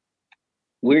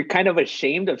 we're kind of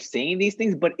ashamed of saying these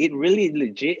things, but it really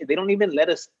legit, they don't even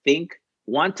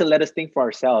want to let us think for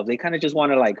ourselves. They kind of just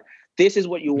want to like, this is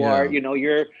what you are, you know,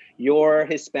 you're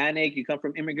Hispanic, you come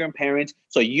from immigrant parents,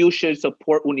 so you should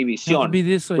support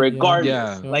Univision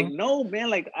regardless. Like, no, man,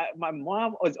 like my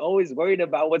mom was always worried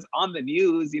about what's on the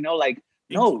news, you know, like,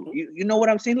 no, you know what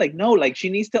I'm saying? Like, no, like she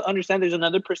needs to understand there's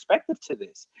another perspective to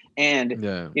this. And,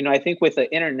 you know, I think with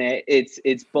the internet,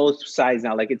 it's both sides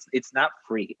now. Like it's not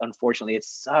free. Unfortunately, it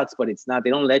sucks, but it's not.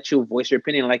 They don't let you voice your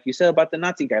opinion. Like you said about the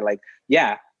Nazi guy, like,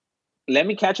 yeah, let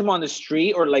me catch him on the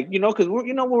street or like, you know, because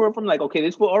we're from like, okay,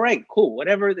 this will, all right, cool,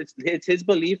 whatever. It's his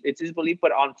belief. It's his belief.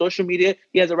 But on social media,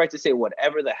 he has a right to say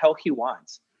whatever the hell he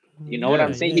wants. You know what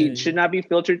I'm saying? He should not be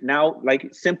filtered. Now,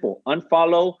 like, simple,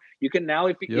 unfollow. You can now,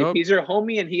 if he's your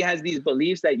homie and he has these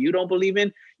beliefs that you don't believe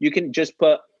in, you can just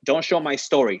put, don't show my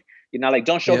story. You know, like,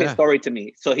 don't show his story to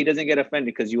me, so he doesn't get offended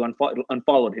because you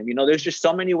unfollowed him. You know, there's just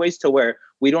so many ways to where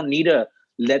we don't need to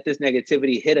let this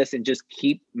negativity hit us and just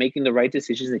keep making the right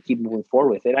decisions and keep moving forward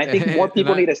with it. I think more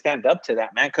people need to stand up to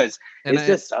that, man, because it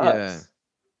just sucks. Yeah.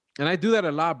 And I do that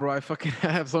a lot, bro. I fucking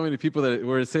have so many people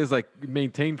where it says like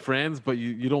maintain friends, but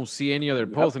you don't see any other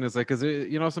posts, and it's like, because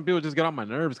you know, some people just get on my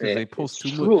nerves because they post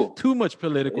too much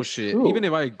political shit. True. Even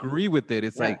if I agree with it,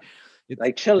 it's like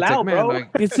chill out, man, bro. Like,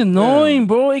 it's annoying,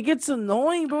 bro. It gets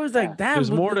annoying, bro. It's like, damn. There's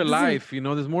more to life, you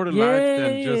know. There's more to life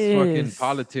than just fucking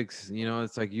politics. You know,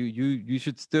 it's like you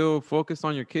should still focus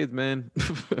on your kids, man.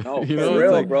 No, you for know,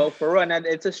 real, bro. For real, and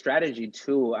it's a strategy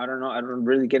too. I don't know. I don't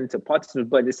really get into politics,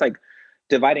 but it's like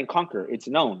divide and conquer. It's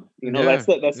known, you know. That's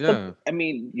the. I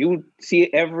mean, you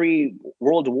see every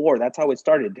world war. That's how it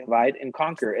started. Divide and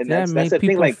conquer, and that's the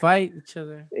thing. Like, fight each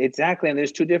other. Exactly, and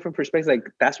there's two different perspectives. Like,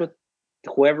 that's what.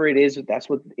 Whoever it is, that's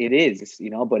what it is, you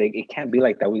know. But it can't be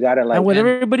like that. We gotta like. And what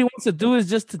everybody wants to do is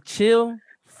just to chill,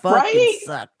 fucking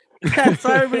suck. That's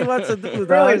all everybody wants to do, dog.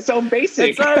 Bro, it's so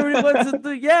basic. That's all everybody wants to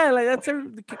do. Yeah, like that's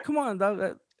come on,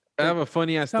 dog. I have a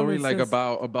funny ass story like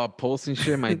about posting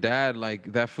shit. My dad,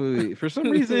 like that food for some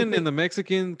reason in the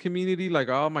Mexican community, like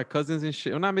all my cousins and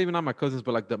shit. Well, maybe not my cousins,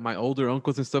 but like my older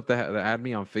uncles and stuff that add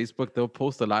me on Facebook. They'll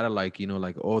post a lot of like, you know,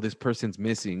 like, oh, this person's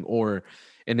missing,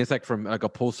 and it's like from like a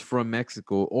post from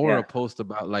Mexico or a post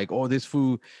about like, oh, this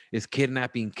food is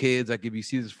kidnapping kids. Like if you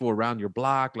see this food around your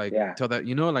block, like tell that,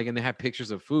 you know, like, and they have pictures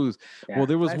of foods. Well,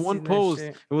 there was one post,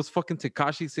 it was fucking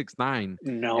Tekashi 6ix9ine.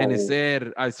 No. And it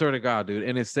said, I swear to God, dude.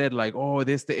 And it said like, oh,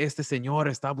 este señor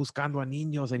está buscando a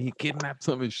niños and he kidnapped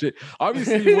some and shit.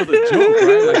 Obviously it was a joke,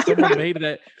 right? Like someone made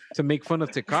that to make fun of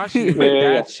Tekashi. My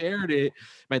dad shared it.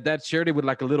 My dad shared it with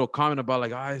like a little comment about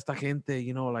like, esta gente,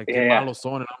 you know, like malos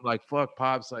son. And I'm like, fuck,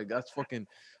 pops, like that's fucking.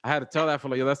 I had to tell that for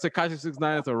like, yo, that's Tekashi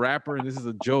 6ix9ine. It's a rapper, and this is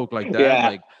a joke like that.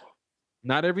 Like,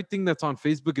 not everything that's on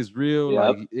Facebook is real.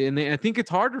 Like, and I think it's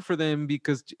harder for them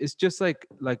because it's just like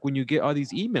when you get all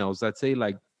these emails that say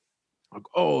like,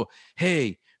 oh,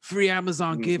 hey, free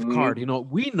Amazon gift card. You know,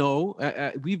 we know,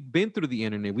 we've been through the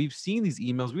internet. We've seen these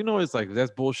emails. We know it's like,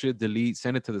 that's bullshit, delete,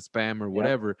 send it to the spam or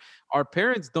whatever. Our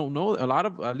parents don't know.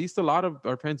 At least a lot of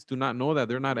our parents do not know that.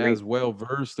 They're not as well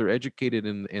versed or educated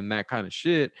in that kind of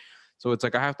shit. So it's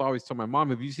like, I have to always tell my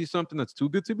mom, if you see something that's too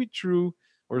good to be true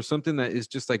or something that is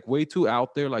just like way too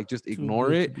out there, like just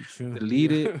ignore it,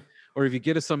 delete it. Or if you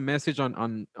get some message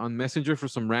on Messenger for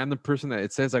some random person that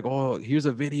it says like, oh, here's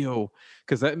a video,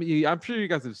 because I'm sure you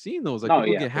guys have seen those. Like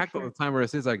people get hacked all the time where it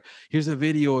says like, here's a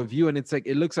video of you, and it's like,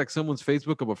 it looks like someone's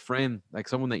Facebook of a friend, like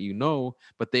someone that you know,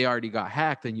 but they already got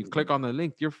hacked, and you click on the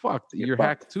link, you're fucked. You're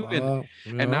hacked too.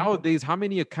 And nowadays, how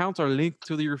many accounts are linked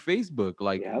to your Facebook?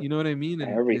 Like, you know what I mean?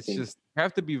 And everything. It's just, you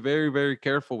have to be very, very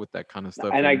careful with that kind of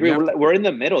stuff. And I agree. We're in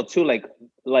the middle too. Like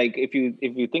if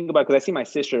you think about, because I see my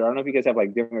sister, I don't know if you guys have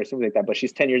like different or something like that, but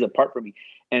she's 10 years apart from me,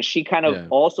 and she kind of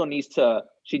also needs to.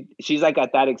 She's like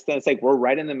at that extent. It's like we're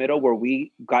right in the middle where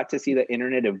we got to see the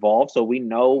internet evolve, so we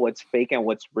know what's fake and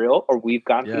what's real, or we've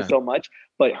gone through so much.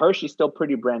 But she's still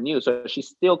pretty brand new, so she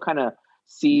still kind of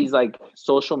sees like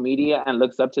social media and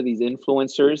looks up to these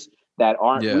influencers that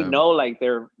aren't, we know like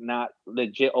they're not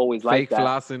legit always like that.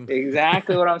 Flossing.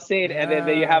 Exactly what I'm saying. And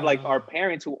then you have like our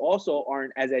parents who also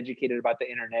aren't as educated about the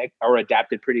internet or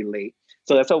adapted pretty late.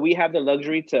 So that's why we have the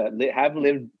luxury to have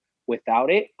lived without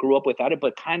it, grew up without it,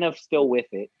 but kind of still with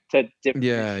it to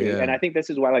differentiate. And I think this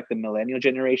is why like the millennial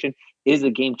generation is a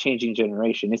game-changing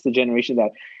generation. It's the generation that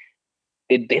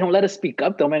they don't let us speak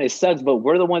up though, man. It sucks, but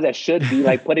we're the ones that should be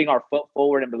like putting our foot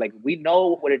forward and be like, we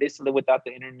know what it is to live without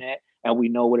the internet. and we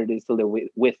know what it is to live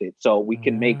with it. So we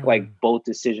can make like both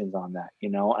decisions on that, you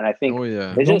know. And I think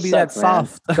it don't be sucks, that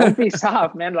soft. Don't be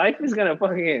soft, man. Life is gonna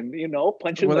fucking, you know,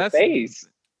 punch you in the face.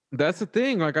 That's the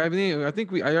thing. Like I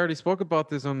think I already spoke about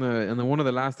this on the one of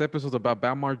the last episodes about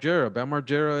Bam Margera. Bam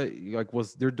Margera, like,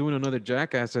 they're doing another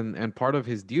Jackass, and part of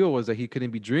his deal was that he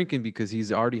couldn't be drinking because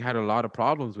he's already had a lot of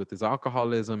problems with his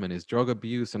alcoholism and his drug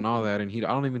abuse and all that. And I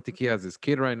don't even think he has his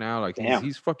kid right now. Like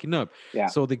he's fucking up. Yeah.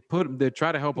 So they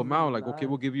try to help him out. Like, okay,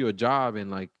 we'll give you a job, and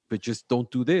like, but just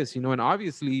don't do this, you know. And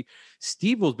obviously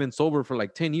Steve-O's been sober for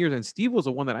like 10 years, and Steve-O's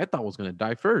the one that I thought was gonna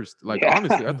die first. Like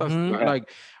honestly, I thought like.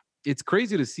 It's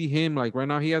crazy to see him, like, right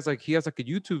now he has like a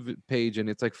YouTube page, and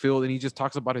it's like filled, and he just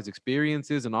talks about his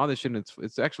experiences and all this shit, and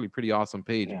it's actually a pretty awesome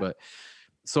page. But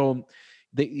so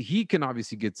he can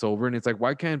obviously get sober, and it's like,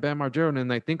 why can't Bam Margera? And then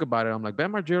I think about it, I'm like,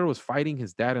 Bam Margera was fighting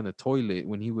his dad in the toilet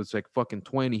when he was like fucking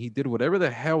 20. He did whatever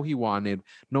the hell he wanted.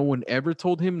 No one ever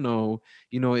told him no.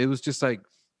 You know, it was just like,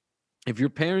 if your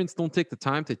parents don't take the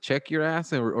time to check your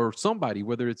ass, or somebody,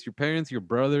 whether it's your parents, your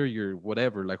brother, your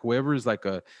whatever, like whoever is like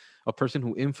a person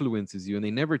who influences you, and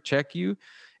they never check you,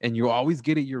 and you always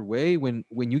get it your way, when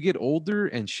you get older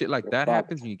and shit like that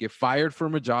happens, and you get fired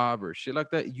from a job or shit like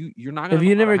that, you're not gonna if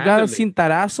you never got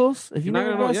cintarazos, if you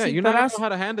never got you're not gonna know how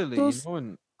to handle it, you know.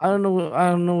 And I don't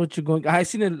know what you're going. I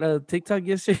seen a TikTok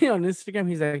yesterday on Instagram.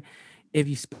 He's like, if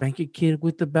you spank your kid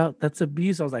with the belt, that's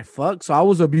abuse. I was like, fuck. So I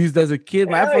was abused as a kid.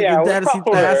 My fucking dad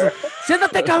cintarazos.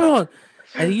 Siéntate, cabrón.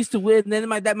 And he used to win.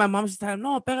 And then my mom used to tell him,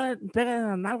 no, pega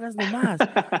nalgas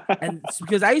nomás. And it's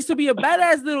because I used to be a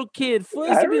badass little kid.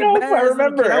 I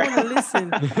remember. I want to listen.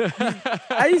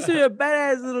 I used to be a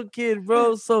badass little kid,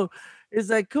 bro. So it's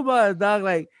like, come on, dog.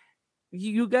 Like,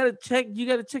 you gotta check. You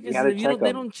gotta check. If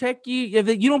they don't check you,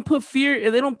 if you don't put fear,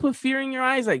 if they don't put fear in your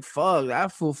eyes, like, fuck,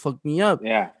 that fool fucked me up.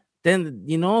 Yeah. Then,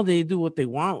 you know, they do what they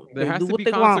want. There has to be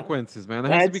consequences, man.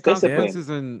 There has to be consequences,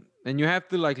 and you have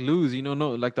to like lose. You know,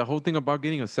 no, like the whole thing about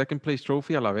getting a second place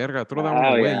trophy a la verga. Throw that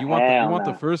one away. You want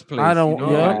the first place. I don't. You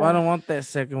know? I don't want that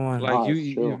second one. Like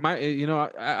you might. You know,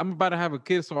 I'm about to have a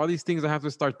kid, so all these things I have to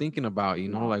start thinking about. You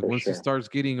know, like once he starts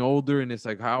getting older, and it's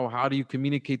like, how do you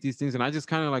communicate these things? And I just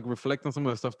kind of like reflect on some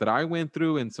of the stuff that I went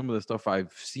through and some of the stuff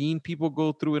I've seen people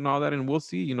go through and all that, and we'll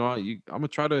see. You know, I'm gonna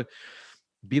try to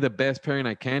be the best parent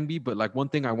I can be, but like one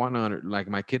thing I want to like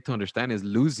my kid to understand is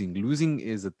losing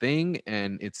is a thing,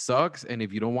 and it sucks. And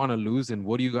if you don't want to lose, then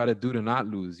what do you got to do to not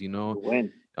lose? You know,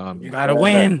 win. You gotta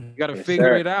win. You gotta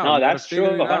figure it out. No, that's true.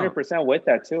 100% with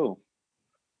that too.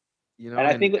 You know, and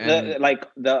I think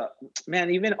the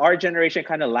even our generation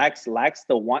kind of lacks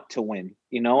the want to win.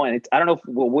 You know, and it's, I don't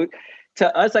know if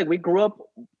to us, like, we grew up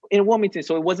in Wilmington,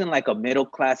 so it wasn't like a middle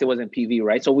class, it wasn't PV,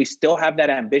 right? So we still have that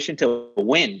ambition to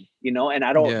win, you know. And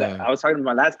I was talking in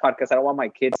my last podcast, I don't want my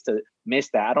kids to miss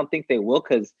that. I don't think they will,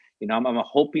 because, you know, I'm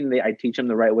hoping I teach them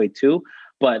the right way too.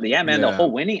 But the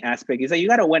whole winning aspect is that you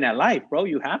got to win at life, bro.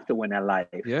 You have to win at life.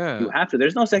 Yeah, you have to.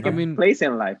 There's no second place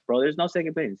in life, bro. There's no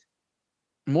second place.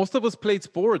 Most of us played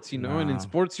sports, you know, and in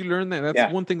sports you learn that.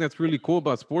 That's one thing that's really cool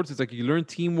about sports. It's like you learn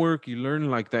teamwork, you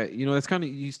learn like that, you know. That's kind of,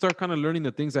 you start kind of learning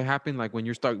the things that happen, like when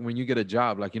you get a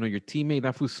job, like, you know, your teammate,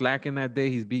 that fool's slacking that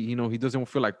day, he doesn't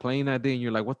feel like playing that day, and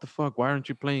you're like, what the fuck, why aren't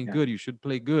you playing good? You should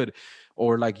play good.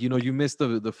 Or like, you know, you missed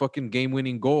the fucking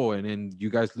game-winning goal, and then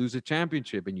you guys lose a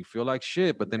championship and you feel like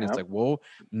shit, but then it's like, well,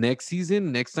 next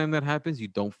time that happens, you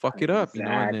don't fuck it up, you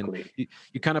know. And then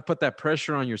you kind of put that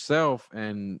pressure on yourself,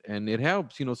 and it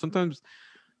helps, you know. Sometimes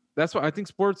that's why I think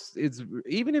sports is,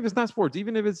 even if it's not sports,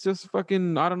 even if it's just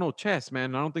fucking, I don't know, chess,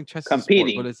 man. I don't think chess competing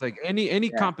is sport, but it's like any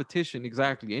competition,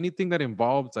 exactly. Anything that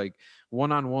involves like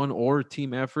one-on-one or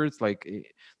team efforts, like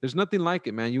there's nothing like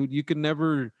it, man. You can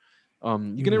never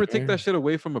you can never take that shit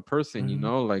away from a person, you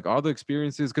know, like all the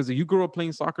experiences, because you grew up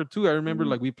playing soccer too. I remember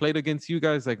like we played against you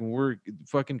guys like when we were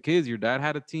fucking kids. Your dad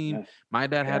had a team, my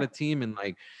dad had a team, and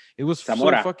like it was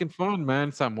Zamora. so fucking fun,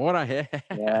 man. Zamora, sir.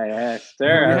 We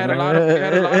had a lot of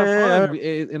fun,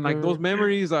 and like those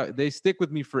memories, they stick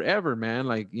with me forever, man.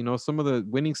 Like, you know, some of the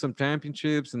winning some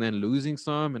championships and then losing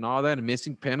some and all that, and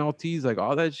missing penalties, like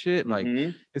all that shit. Like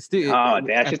it's still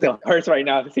that just hurts right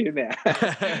now seeing that.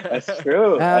 That's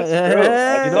true.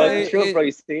 That's true, bro.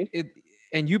 You see it.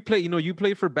 And you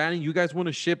play for Banning. You guys won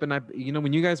a ship, and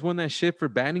when you guys won that ship for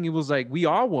Banning, it was like we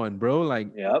all won, bro. Like,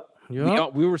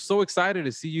 we were so excited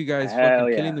to see you guys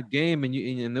fucking killing the game, and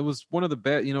it was one of the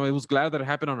best. You know, it was glad that it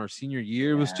happened on our senior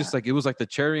year. It was just like, it was like the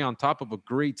cherry on top of a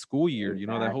great school year. You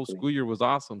know, that whole school year was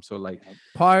awesome. So like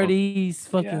parties,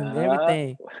 fucking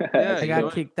everything. I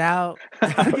got kicked out.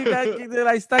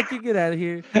 I stuck you, get out of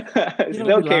here.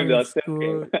 Still came though.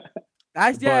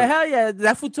 Hell yeah.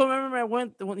 That fool told me, I remember I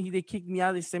went when they kicked me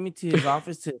out, they sent me to his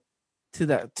office to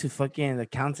to fucking the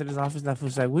counselor's office. That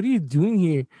was like, "What are you doing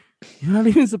here? You're not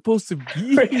even supposed to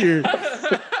be here."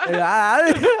 And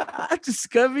I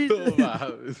discovered.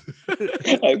 That's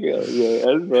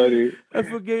funny. I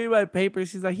forgave me my papers.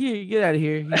 She's like, "Here, you get out of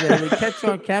here." He's like, "They catch you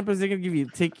on campus, they're gonna give you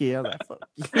a ticket." I was like, "Fuck,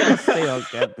 you gotta stay on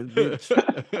campus, bitch."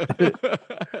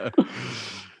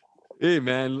 Hey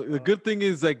man, the good thing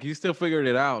is like you still figured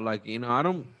it out. Like, you know,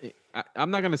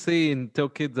 I'm not gonna say and tell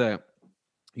kids that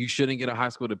you shouldn't get a high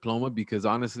school diploma, because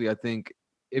honestly, I think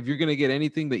if you're gonna get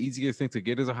anything, the easiest thing to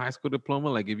get is a high school diploma.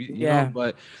 Like if you know,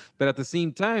 but at the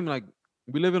same time, like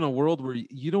we live in a world where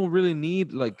you don't really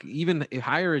need like even a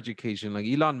higher education. Like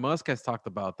Elon Musk has talked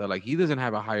about that. Like he doesn't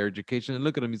have a higher education, and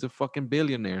look at him, he's a fucking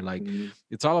billionaire. Like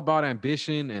it's all about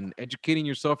ambition and educating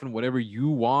yourself in whatever you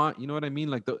want. You know what I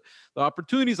mean? Like the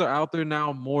opportunities are out there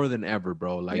now more than ever,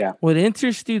 bro. Like what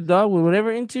interests you, dog?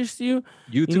 Whatever interests you,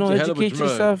 YouTube's you know, educate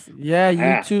yourself. Yeah,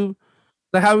 YouTube.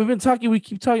 Like how we've been talking, we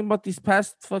keep talking about these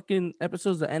past fucking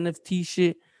episodes, the NFT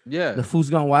shit. Yeah, the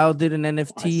Fool's Gone Wild did an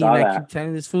NFT, and I keep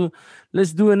telling this fool,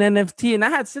 let's do an NFT. And I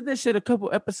had said that shit a couple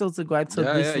episodes ago. I told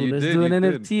this fool, let's do an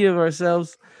NFT of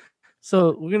ourselves.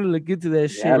 So we're gonna look into that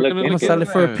shit. We're gonna sell it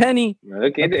for a penny.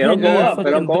 Look into it. It'll go up.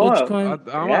 It'll go up.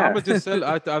 I'm just sell.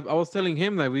 I was telling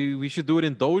him that we should do it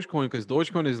in Dogecoin, because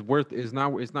Dogecoin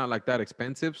it's not like that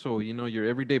expensive. So you know, your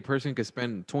everyday person can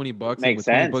spend $20. Makes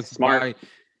sense. Smart.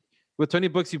 With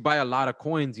 $20 you buy a lot of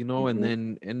coins, you know,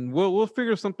 and we'll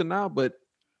figure something out. But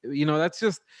you know, that's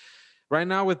just right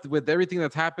now with everything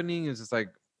that's happening, is just like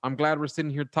I'm glad we're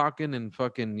sitting here talking and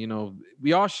fucking, you know,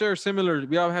 we all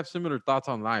have similar thoughts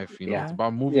on life, you know. It's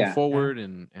about moving forward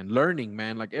and learning,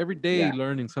 man. Like every day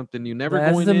learning something new.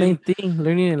 That's the main thing,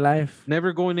 learning in life.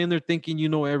 Never going in there thinking you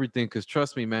know everything, because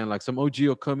trust me, man, like some OG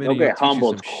will come in. You'll get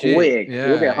humbled quick.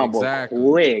 You'll get humbled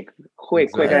quick. I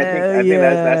think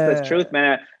that's the truth,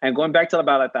 man. And going back to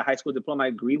about like the high school diploma, I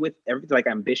agree with everything. Like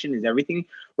ambition is everything.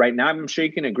 Right now, I'm sure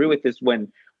you can agree with this.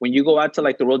 When you go out to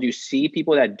like the world, you see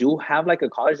people that do have like a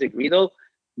college degree, though,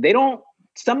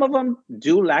 some of them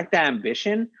do lack that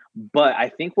ambition. But I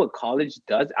think what college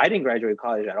does, I didn't graduate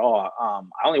college at all.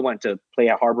 I only went to play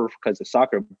at Harbor because of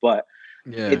soccer, but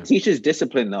it teaches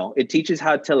discipline though. It teaches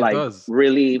how to like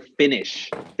really finish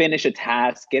a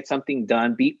task, get something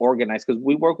done, be organized. Because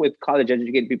we work with college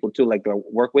educated people too, like they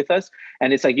work with us.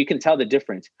 And it's like, you can tell the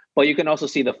difference, but you can also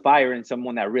see the fire in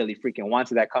someone that really freaking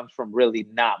wants it, that comes from really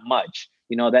not much.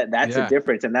 You know, that's a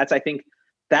difference. And I think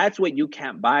that's what you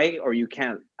can't buy, or you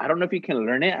can't, I don't know if you can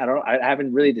learn it. I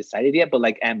haven't really decided yet, but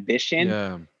like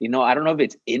ambition, you know, I don't know if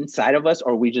it's inside of us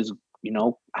or we just, you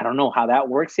know, I don't know how that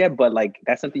works yet, but like,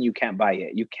 that's something you can't buy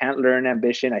yet. You can't learn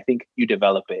ambition. I think you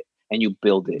develop it and you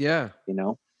build it. Yeah. You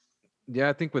know? Yeah,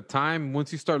 I think with time,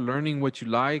 once you start learning what you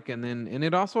like, and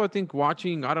it also, I think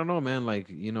watching, I don't know, man, like,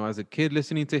 you know, as a kid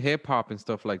listening to hip hop and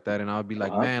stuff like that, and I'll be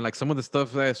like, man, like some of the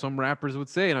stuff that some rappers would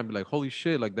say, and I'd be like, holy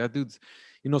shit, like that dude's,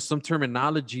 you know, some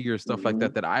terminology or stuff like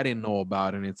that I didn't know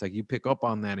about, and it's like you pick up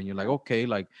on that, and you're like, okay,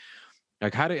 like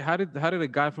how did a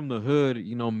guy from the hood,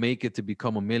 you know, make it to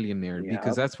become a millionaire?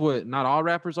 Because that's what, not all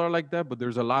rappers are like that, but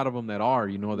there's a lot of them that are,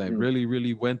 you know, that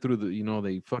really went through you know,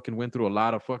 they fucking went through a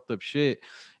lot of fucked up shit.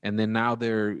 And then now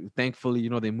they're thankfully,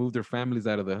 you know, they moved their families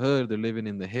out of the hood. They're living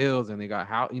in the hills and they got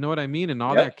house, you know what I mean? And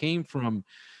all that came from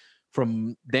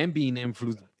them being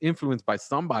influenced by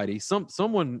somebody,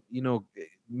 someone, you know,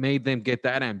 made them get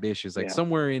that ambitious, like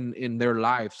somewhere in their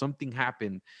life something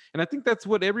happened. And I think that's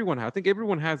what everyone has. I think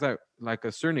everyone has that, like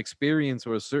a certain experience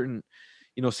or a certain,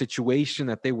 you know, situation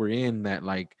that they were in that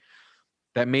like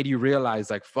that made you realize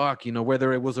like, fuck, you know,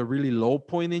 whether it was a really low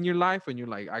point in your life and you're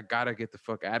like, I gotta get the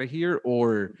fuck out of here,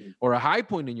 or a high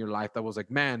point in your life that was like,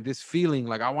 man, this feeling,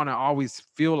 like I want to always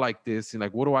feel like this, and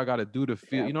like, what do I got to do to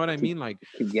feel, you know what I mean? Like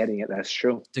keep getting it. That's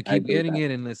true. To keep getting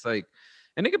it. And it's like,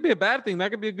 and it could be a bad thing, that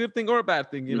could be a good thing or a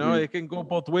bad thing, you know, it can go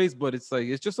both ways, but it's like,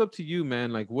 it's just up to you,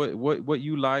 man. Like what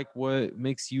you like, what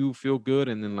makes you feel good.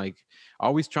 And then like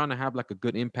always trying to have like a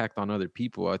good impact on other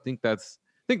people. I think that's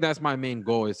my main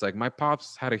goal. It's like my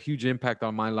pops had a huge impact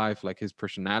on my life, like his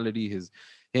personality,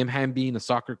 him being a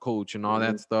soccer coach and all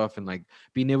that stuff, and like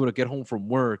being able to get home from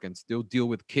work and still deal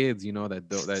with kids, you know, that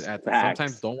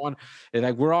sometimes don't want, and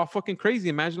like we're all fucking crazy.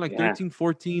 Imagine like 13,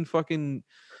 14 fucking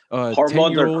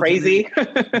hormones are crazy.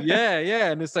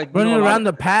 And it's like running around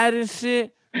the pad and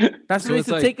shit. That's what they used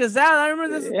to take us out. I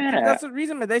remember this. That's the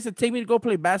reason, man. They used to take me to go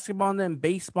play basketball and then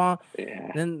baseball.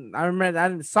 Then I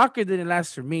remember soccer didn't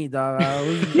last for me, dog.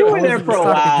 You were there for a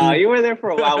while. You were there for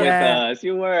a while with us.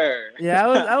 You were. Yeah,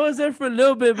 I was there for a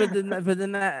little bit, but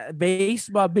then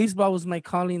baseball was my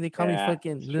calling. They call me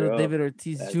fucking little David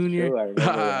Ortiz Jr.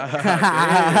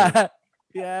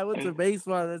 I went to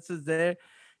baseball. That's just there.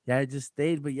 I just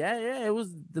stayed. But yeah, it was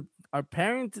our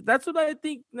parents. That's what I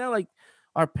think now. Like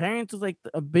our parents was like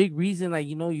a big reason. Like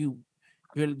you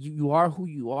are who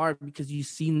you are because you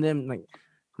seen them like.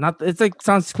 Not it's like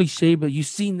sounds cliche, but you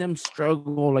seen them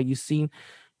struggle, like you seen,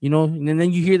 and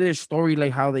then you hear their story,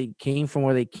 like how they came from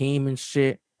where they came and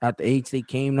shit at the age they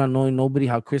came, not knowing nobody.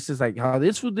 How Chris is like how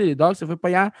this fool did it, dog. Se fue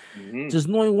para allá, just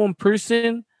knowing one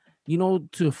person,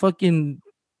 to fucking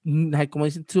like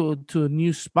to a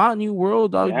new spot, new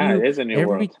world, dog. Yeah, it is a new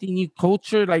everything, world. New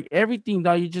culture, like everything,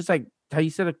 dog. You just like how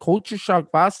you said a culture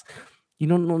shock, boss.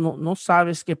 No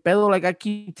sabes que pedo. Like I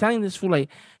keep telling this fool,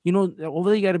 like, over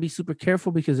there you gotta be super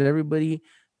careful because everybody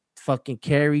fucking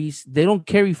carries. They don't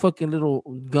carry fucking little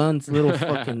guns, little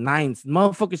fucking nines.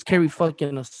 Motherfuckers carry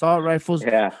fucking assault rifles.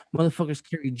 Yeah. Motherfuckers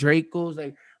carry Dracos.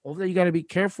 Like over there you gotta be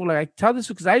careful. Like I tell this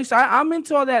because I'm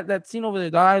into all that scene over there,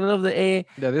 dog. I love the A.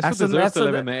 Yeah, this one deserves to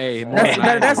live in the A.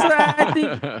 That's what I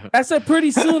think. That's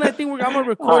pretty soon. I think I'm gonna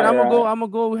record. I'm gonna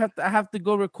go. I have to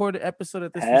go record an episode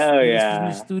at this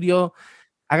new studio.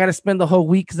 I gotta spend the whole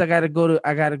week because I gotta go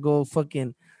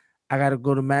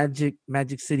to Magic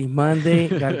City Monday.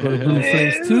 Gotta go to Blue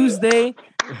Flames Tuesday.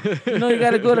 You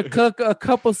gotta go to a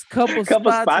couple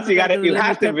spots. You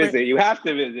have to visit. You have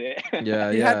to visit.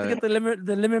 Yeah, you have to get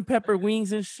the lemon pepper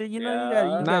wings and shit. You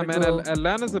gotta man. go.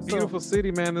 Atlanta's a beautiful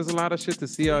city, man. There's a lot of shit to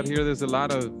see out here. There's a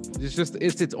lot of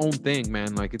it's its own thing,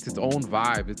 man. Like it's its own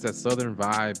vibe. It's that southern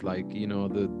vibe. Like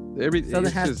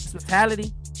Southern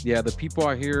hospitality. Yeah, the people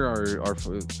out here are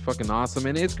fucking awesome,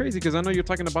 and it's crazy because I know you're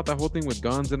talking about that whole thing with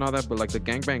guns and all that, but like the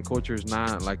gangbang culture is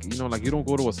not like like you don't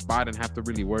go to a spot and have to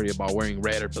really worry about wearing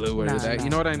red or blue or that. You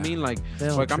know what I mean? Like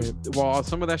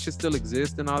some of that shit still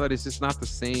exists and all that. It's just not the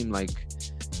same. Like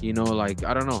like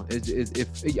I don't know.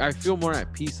 If I feel more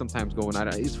at peace sometimes going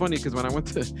out. It's funny because when I went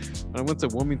to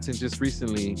Wilmington just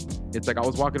recently, it's like I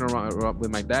was walking around with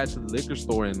my dad to the liquor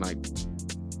store and like.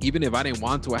 Even if I didn't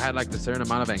want to, I had like a certain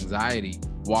amount of anxiety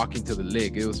walking to the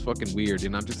lick. It was fucking weird.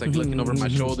 And I'm just like looking over my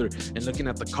shoulder and looking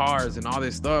at the cars and all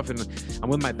this stuff. And I'm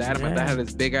with my dad and my dad had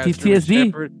this big ass PTSD.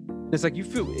 Shepherd. It's like you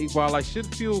feel, while I should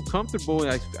feel comfortable,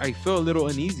 I feel a little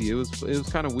uneasy. It was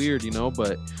kind of weird,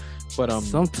 but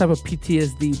some type of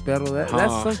PTSD, pero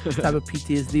that's some type of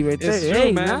PTSD right there. It's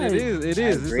true, man. Nice. It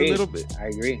is. It's a little bit. I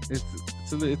agree. It's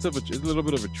a little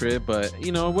bit of a trip, but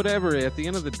whatever. At the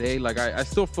end of the day, like I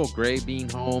still feel great being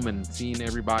home and seeing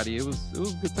everybody. It was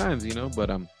good times, But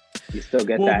you still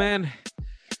get that, man.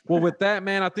 Well, with that,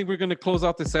 man, I think we're gonna close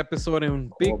out this episode.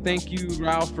 And big thank you,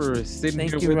 Ralph, for sitting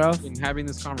here with us and having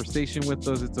this conversation with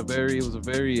us. It was a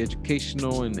very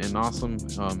educational and awesome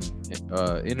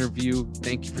interview.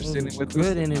 Thank you for sitting with us.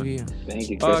 Good interview. Thank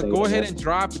you. Go ahead and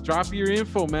drop your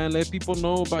info, man. Let people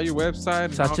know about your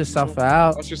website. Shout yourself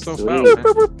out.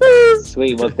 Man.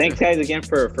 Sweet. Well, thanks guys again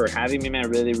for having me, man.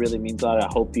 Really, really means a lot. I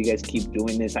hope you guys keep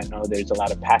doing this. I know there's a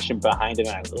lot of passion behind it,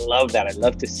 and I love that. I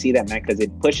love to see that, man, because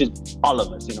it pushes all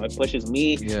of us. It pushes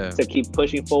me to keep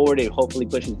pushing forward. It hopefully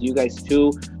pushes you guys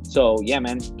too. So yeah,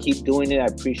 man, keep doing it. I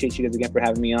appreciate you guys again for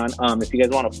having me on. If you guys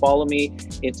want to follow me,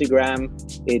 Instagram,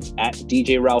 it's at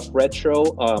DJ Ralph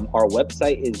Retro. Our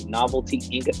website is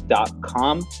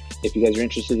noveltyinc.com. If you guys are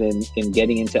interested in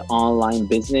getting into online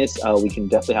business, we can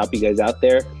definitely help you guys out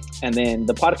there. And then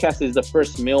the podcast is the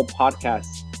First Meal Podcast.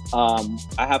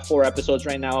 I have 4 episodes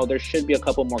right now. There should be a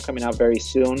couple more coming out very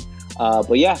soon.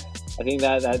 But yeah, I think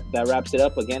that wraps it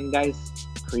up. Again, guys,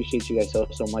 appreciate you guys so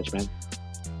much, man.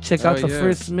 Check out the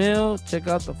First Meal. Check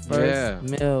out the First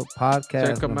Meal Podcast.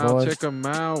 Check them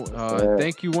out.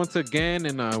 Thank you once again,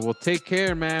 and we'll take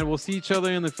care, man. We'll see each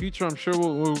other in the future. I'm sure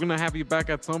we're gonna have you back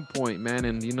at some point, man.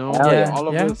 And all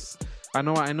of us. I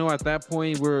know. At that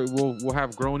point, we'll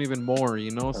have grown even more.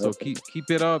 So keep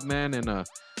it up, man, and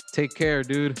take care,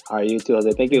 dude. All right, you too,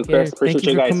 Jose. Thank you, Chris. Appreciate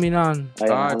you guys. Thank you for coming on. All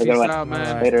right, peace out,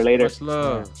 man. Later. Much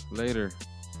love. Later.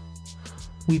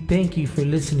 We thank you for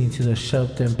listening to the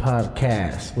Shelton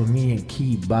Podcast with me and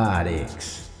Key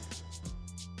Bodics.